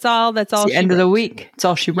it. That's all. That's all. It's the end of the week. It's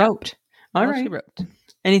all she wrote. All right. She wrote.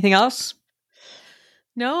 Anything else?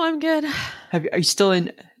 No, I'm good. Are you still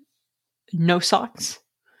in no socks?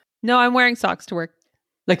 No, I'm wearing socks to work.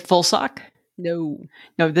 Like full sock? No,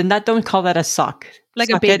 then don't call that a sock. Like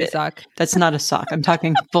a baby sock. That's not a sock. I'm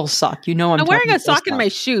talking full sock. You know I'm wearing a sock in my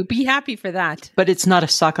shoe. Be happy for that. But it's not a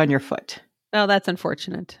sock on your foot. Oh, that's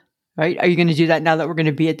unfortunate. Right? Are you going to do that now that we're going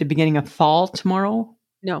to be at the beginning of fall tomorrow?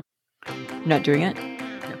 No. You're not doing it? No.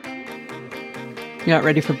 You're not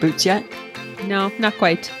ready for boots yet? No, not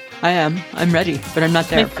quite. I am. I'm ready, but I'm not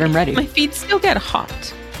there. But I'm ready. My feet still get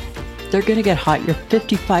hot. They're going to get hot. You're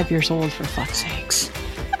 55 years old, for fuck's sakes.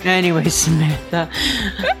 Anyway, Samantha,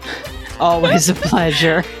 always a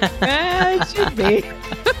pleasure. It should be.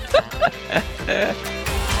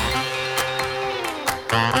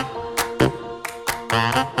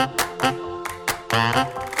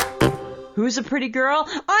 Who's a pretty girl?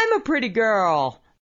 I'm a pretty girl.